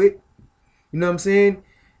fuck with. You know what I'm saying?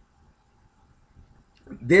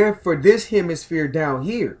 They're for this hemisphere down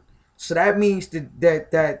here. So that means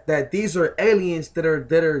that these are aliens that are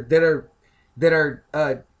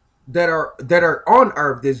on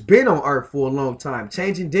Earth, that's been on Earth for a long time,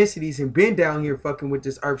 changing densities and been down here fucking with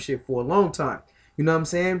this Earth shit for a long time. You know what I'm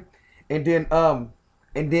saying? And then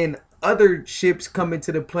other ships come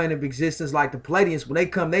into the plane of existence, like the Palladians. When they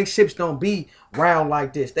come, they ships don't be round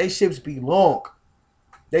like this. They ships be long.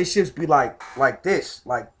 They ships be like this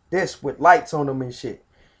with lights on them and shit.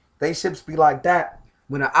 They ships be like that.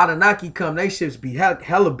 When the Anunnaki come, they ships be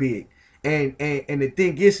hella big. And the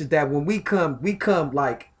thing is that when we come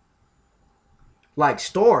like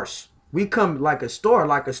stars. We come like a star,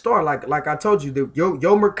 like I told you,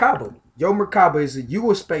 Yo Merkaba. Yo Merkaba is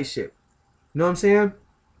a spaceship. You know what I'm saying?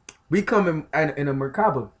 We come in a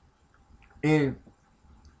Merkaba, in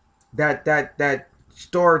that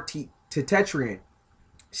star to Tetrayan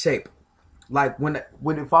shape. Like when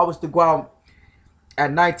if I was to go out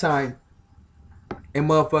at nighttime and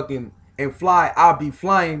motherfucking and fly, I'll be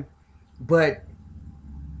flying. But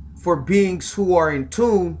for beings who are in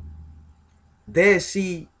tune, they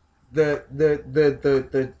see the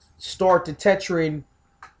star to Tetrayan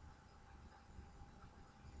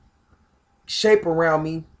shape around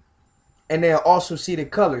me, and they'll also see the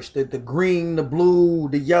colors, the green, the blue,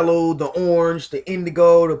 the yellow, the orange, the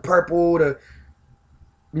indigo, the purple, you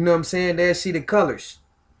know what I'm saying? They'll see the colors.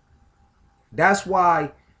 That's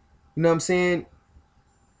why, you know what I'm saying?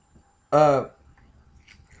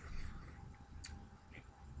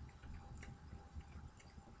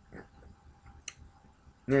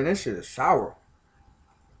 Man, this shit is sour.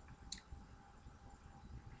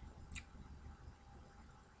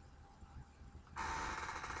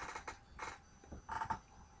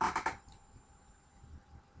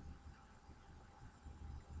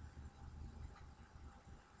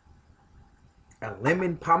 A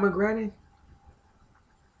lemon pomegranate?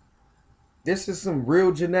 This is some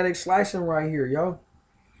real genetic slicing right here, yo.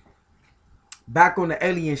 Back on the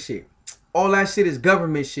alien shit. All that shit is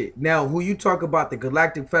government shit. Now, who you talk about, the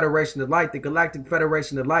Galactic Federation of Light, the Galactic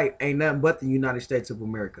Federation of Light ain't nothing but the United States of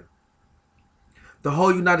America. The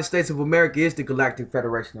whole United States of America is the Galactic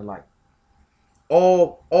Federation of Light.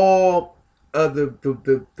 All of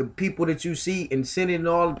the people that you see in Senate and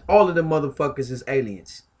all of them motherfuckers is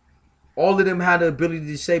aliens. All of them had the ability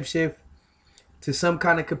to shapeshift to some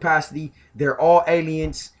kind of capacity. They're all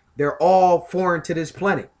aliens. They're all foreign to this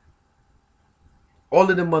planet. All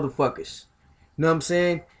of them motherfuckers. You know what I'm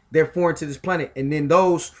saying? They're foreign to this planet. And then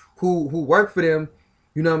those who work for them,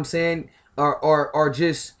 you know what I'm saying, are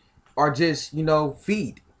just, you know,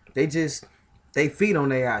 feed. They feed on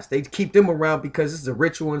their ass. They keep them around because it's a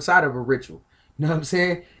ritual inside of a ritual. You know what I'm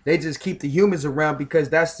saying? They just keep the humans around because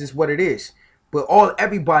that's just what it is. But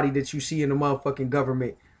everybody that you see in the motherfucking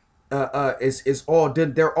government is all,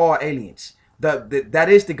 they're all aliens. That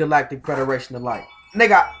is the Galactic Federation of Light.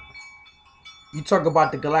 Nigga, you talk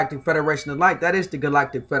about the Galactic Federation of Light, that is the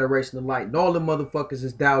Galactic Federation of Light. And all the motherfuckers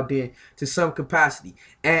is dialed in to some capacity.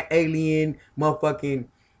 And alien, motherfucking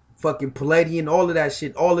fucking Palladian, all of that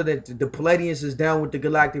shit. All of that, the Palladians is down with the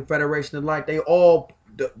Galactic Federation of Light. They all,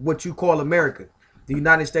 what you call America. The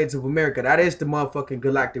United States of America. That is the motherfucking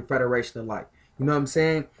Galactic Federation of Light. You know what I'm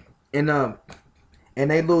saying? And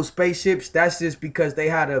they little spaceships, that's just because they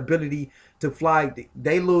had the ability to fly.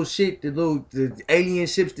 They little shit, the alien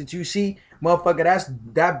ships that you see, motherfucker,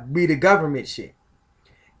 that be the government shit.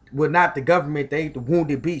 Well, not the government, they the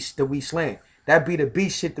wounded beasts that we slaying. That be the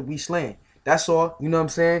beast shit that we slaying. That's all. You know what I'm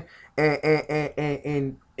saying?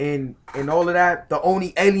 And all of that, the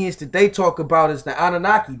only aliens that they talk about is the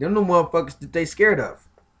Anunnaki. Them the motherfuckers that they scared of.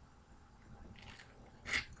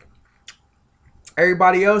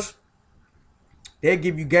 Everybody else, they'll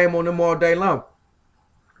give you game on them all day long.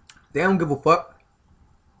 They don't give a fuck.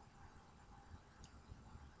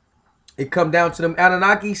 It come down to them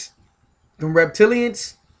Anunnakis, them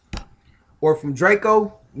reptilians, or from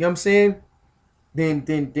Draco, you know what I'm saying? Then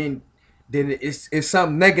it's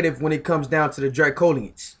something negative when it comes down to the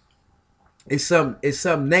Dracolians. It's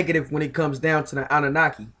something negative when it comes down to the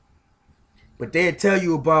Anunnaki. But they'll tell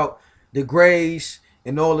you about the Greys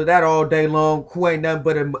and all of that all day long, who ain't nothing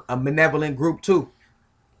but a malevolent group too.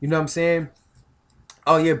 You know what I'm saying?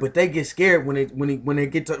 Oh yeah, but they get scared when they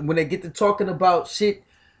get to talking about shit,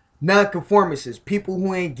 non-conformists, people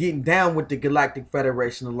who ain't getting down with the Galactic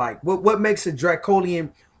Federation of Light. What makes a Dracolian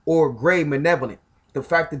or Grey malevolent? The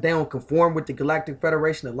fact that they don't conform with the Galactic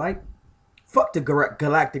Federation of Light? Fuck the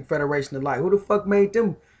Galactic Federation of Light. Who the fuck made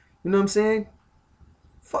them? You know what I'm saying?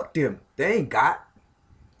 Fuck them. They ain't got.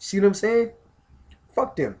 See what I'm saying?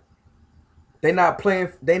 Fuck them. They not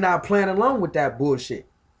playing along with that bullshit.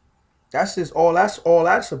 That's just all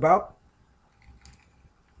that's about.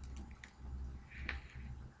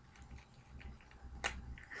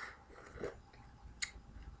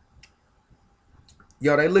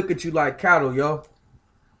 Yo, they look at you like cattle, yo.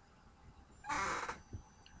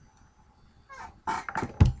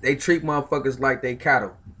 They treat motherfuckers like they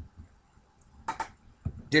cattle.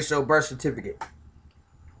 Just your birth certificate.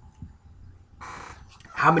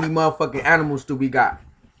 How many motherfucking animals do we got?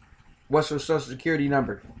 What's your social security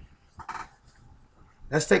number?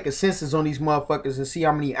 Let's take a census on these motherfuckers and see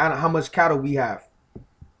how much cattle we have.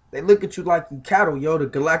 They look at you like you cattle, yo. The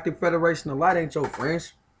Galactic Federation of Light ain't your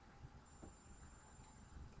friends.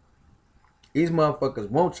 These motherfuckers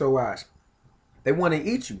want your ass. They want to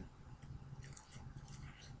eat you.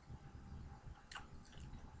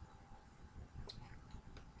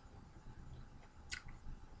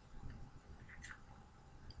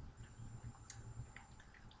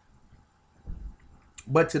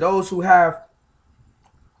 But to those who have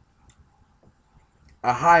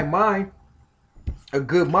a high mind, a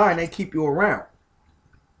good mind, they keep you around.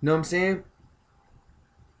 You know what I'm saying?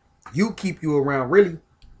 You keep you around, really.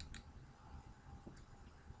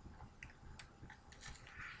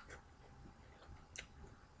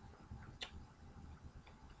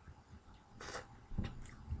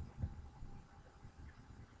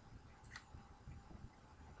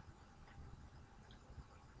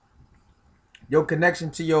 Your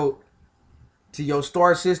connection to your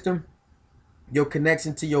star system, your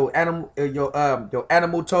connection to your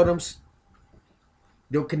animal totems,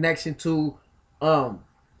 your connection to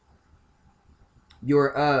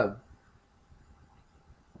your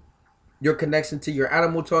connection to your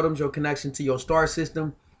animal totems, your connection to your star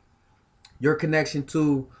system, your connection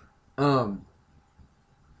to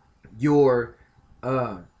your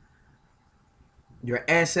your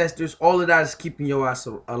ancestors, all of that is keeping your ass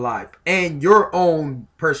alive. And your own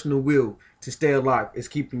personal will to stay alive is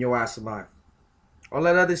keeping your ass alive. All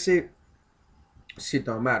that other shit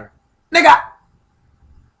don't matter. Nigga!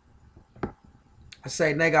 I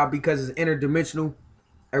say nigga because it's interdimensional.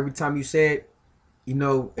 Every time you say it, you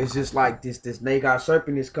know, it's just like this nigga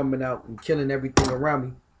serpent is coming out and killing everything around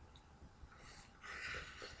me.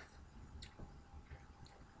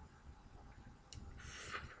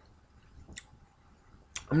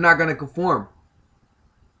 I'm not gonna conform.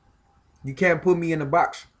 You can't put me in a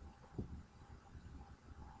box.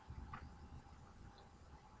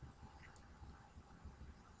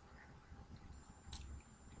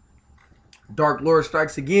 Dark Lord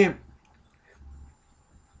strikes again.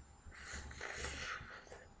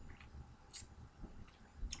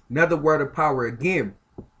 Another word of power again.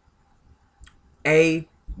 Gain.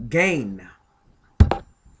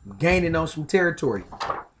 Gaining on some territory. You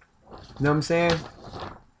know what I'm saying?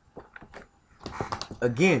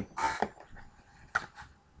 Again.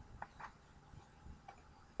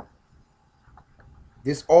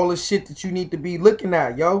 This all the shit that you need to be looking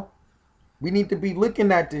at, yo. We need to be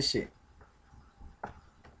looking at this shit.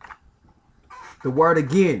 The word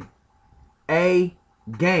again.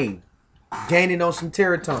 Gain. Gaining on some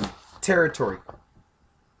territory.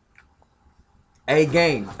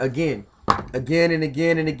 Gain. Again. Again and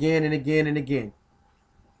again and again and again and again.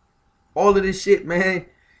 All of this shit, man.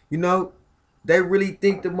 You know, they really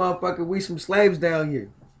think the motherfucker we some slaves down here.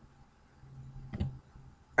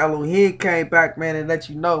 Elohim came back, man, and let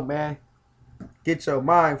you know, man. Get your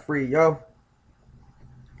mind free, yo.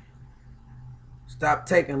 Stop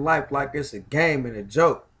taking life like it's a game and a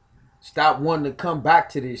joke. Stop wanting to come back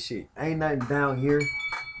to this shit. Ain't nothing down here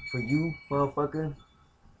for you, motherfucker.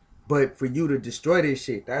 But for you to destroy this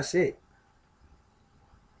shit. That's it.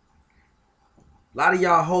 A lot of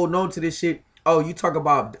y'all holding on to this shit. Oh, you talk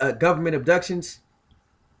about government abductions?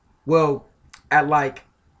 Well, at like,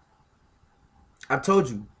 I told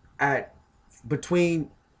you, at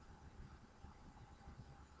between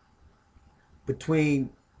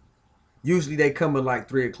usually they come at like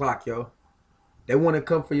 3 o'clock, yo. They want to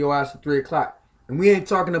come for your ass at 3 o'clock. And we ain't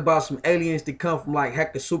talking about some aliens that come from like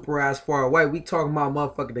hecka super ass far away. We talking about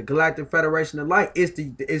motherfucker, the Galactic Federation of Light is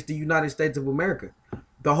the United States of America.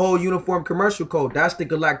 The whole Uniform Commercial Code, that's the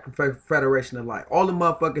Galactic Federation of Light. All the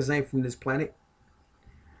motherfuckers ain't from this planet.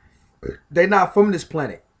 They not from this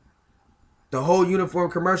planet. The whole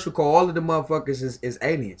Uniform Commercial Code, all of the motherfuckers is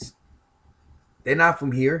aliens. They're not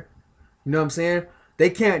from here. You know what I'm saying? They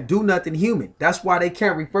can't do nothing human. That's why they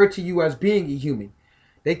can't refer to you as being a human.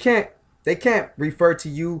 They can't refer to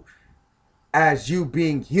you as you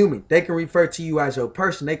being human. They can refer to you as your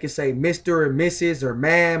person. They can say Mr. or Mrs. or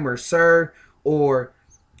ma'am or sir or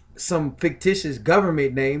some fictitious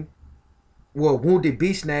government name. Well, Wounded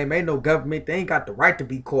Beast name. Ain't no government. They ain't got the right to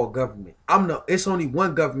be called government. It's only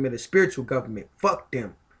one government, a spiritual government. Fuck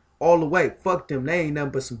them. All the way. Fuck them. They ain't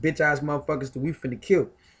nothing but some bitch ass motherfuckers that we finna kill.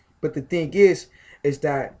 But the thing is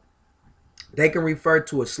that they can refer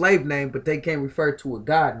to a slave name, but they can't refer to a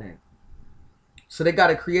God name. So they got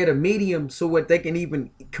to create a medium so what they can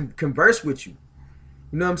even converse with you.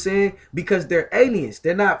 You know what I'm saying? Because they're aliens.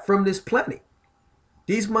 They're not from this planet.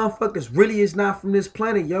 These motherfuckers really is not from this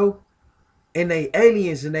planet, yo. And they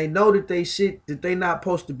aliens, and they know that they shit, that they not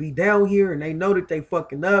supposed to be down here, and they know that they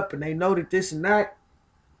fucking up, and they know that this and that.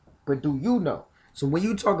 But do you know? So when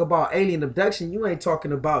you talk about alien abduction, you ain't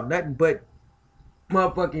talking about nothing but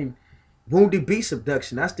motherfucking Wounded Beast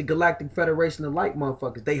abduction. That's the Galactic Federation of Light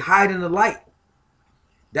motherfuckers. They hide in the light.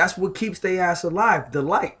 That's what keeps their ass alive. The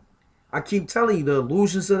light. I keep telling you, the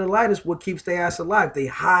illusions of the light is what keeps their ass alive. They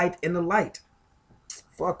hide in the light.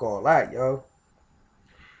 Fuck all that, yo.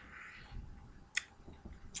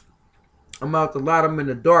 I'm out to lot them in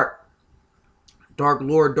the dark. Dark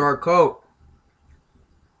Lord, Dark Code.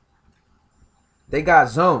 They got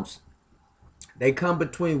zones. They come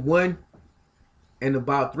between 1 and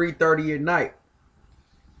about 3:30 at night.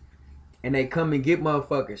 And they come and get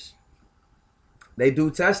motherfuckers. They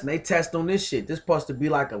do testing. They test on this shit. This supposed to be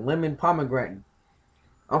like a lemon pomegranate.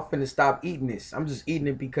 I'm finna stop eating this. I'm just eating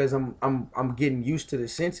it because I'm getting used to the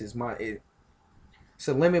senses. It's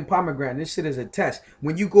a lemon pomegranate. This shit is a test.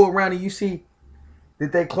 When you go around and you see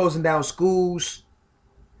that they closing down schools,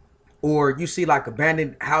 or you see like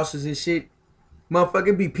abandoned houses and shit, motherfucker,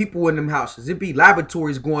 it be people in them houses. It be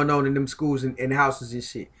laboratories going on in them schools and houses and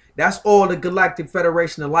shit. That's all the Galactic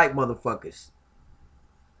Federation of Light motherfuckers.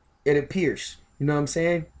 It appears. You know what I'm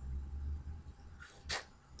saying?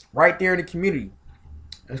 Right there in the community.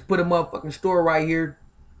 Let's put a motherfucking store right here.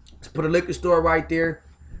 Let's put a liquor store right there.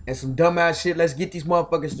 and some dumbass shit. Let's get these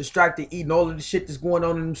motherfuckers distracted, eating all of the shit that's going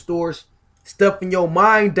on in them stores, stuffing your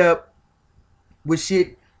mind up with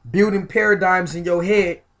shit, building paradigms in your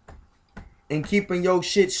head, and keeping your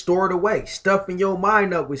shit stored away, stuffing your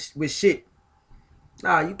mind up with shit.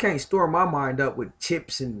 Nah, you can't store my mind up with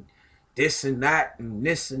chips and this and that and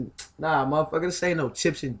this and nah, motherfucker. This ain't no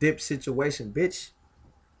chips and dip situation, bitch.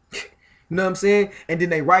 You know what I'm saying? And then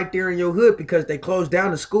they right there in your hood because they closed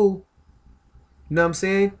down the school. You know what I'm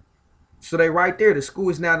saying? So they right there. The school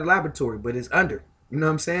is now the laboratory, but it's under. You know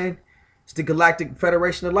what I'm saying? It's the Galactic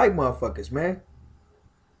Federation of Light motherfuckers, man.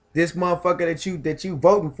 This motherfucker that you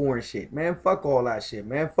voting for and shit, man. Fuck all that shit,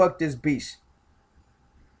 man. Fuck this beast.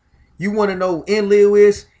 You want to know who Enlil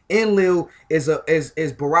is? Enlil is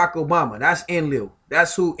Barack Obama. That's Enlil.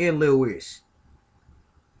 That's who Enlil is.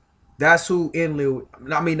 That's who Enlil.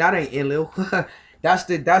 I mean, that ain't Enlil. that's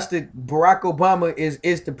the Barack Obama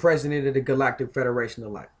is the president of the Galactic Federation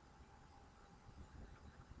of Light.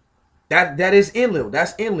 That is Enlil.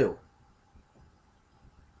 That's Enlil.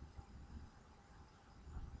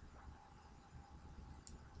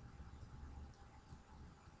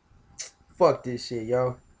 Fuck this shit,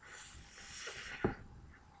 yo.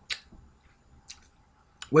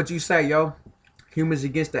 What you say, yo? Humans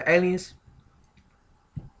against the aliens?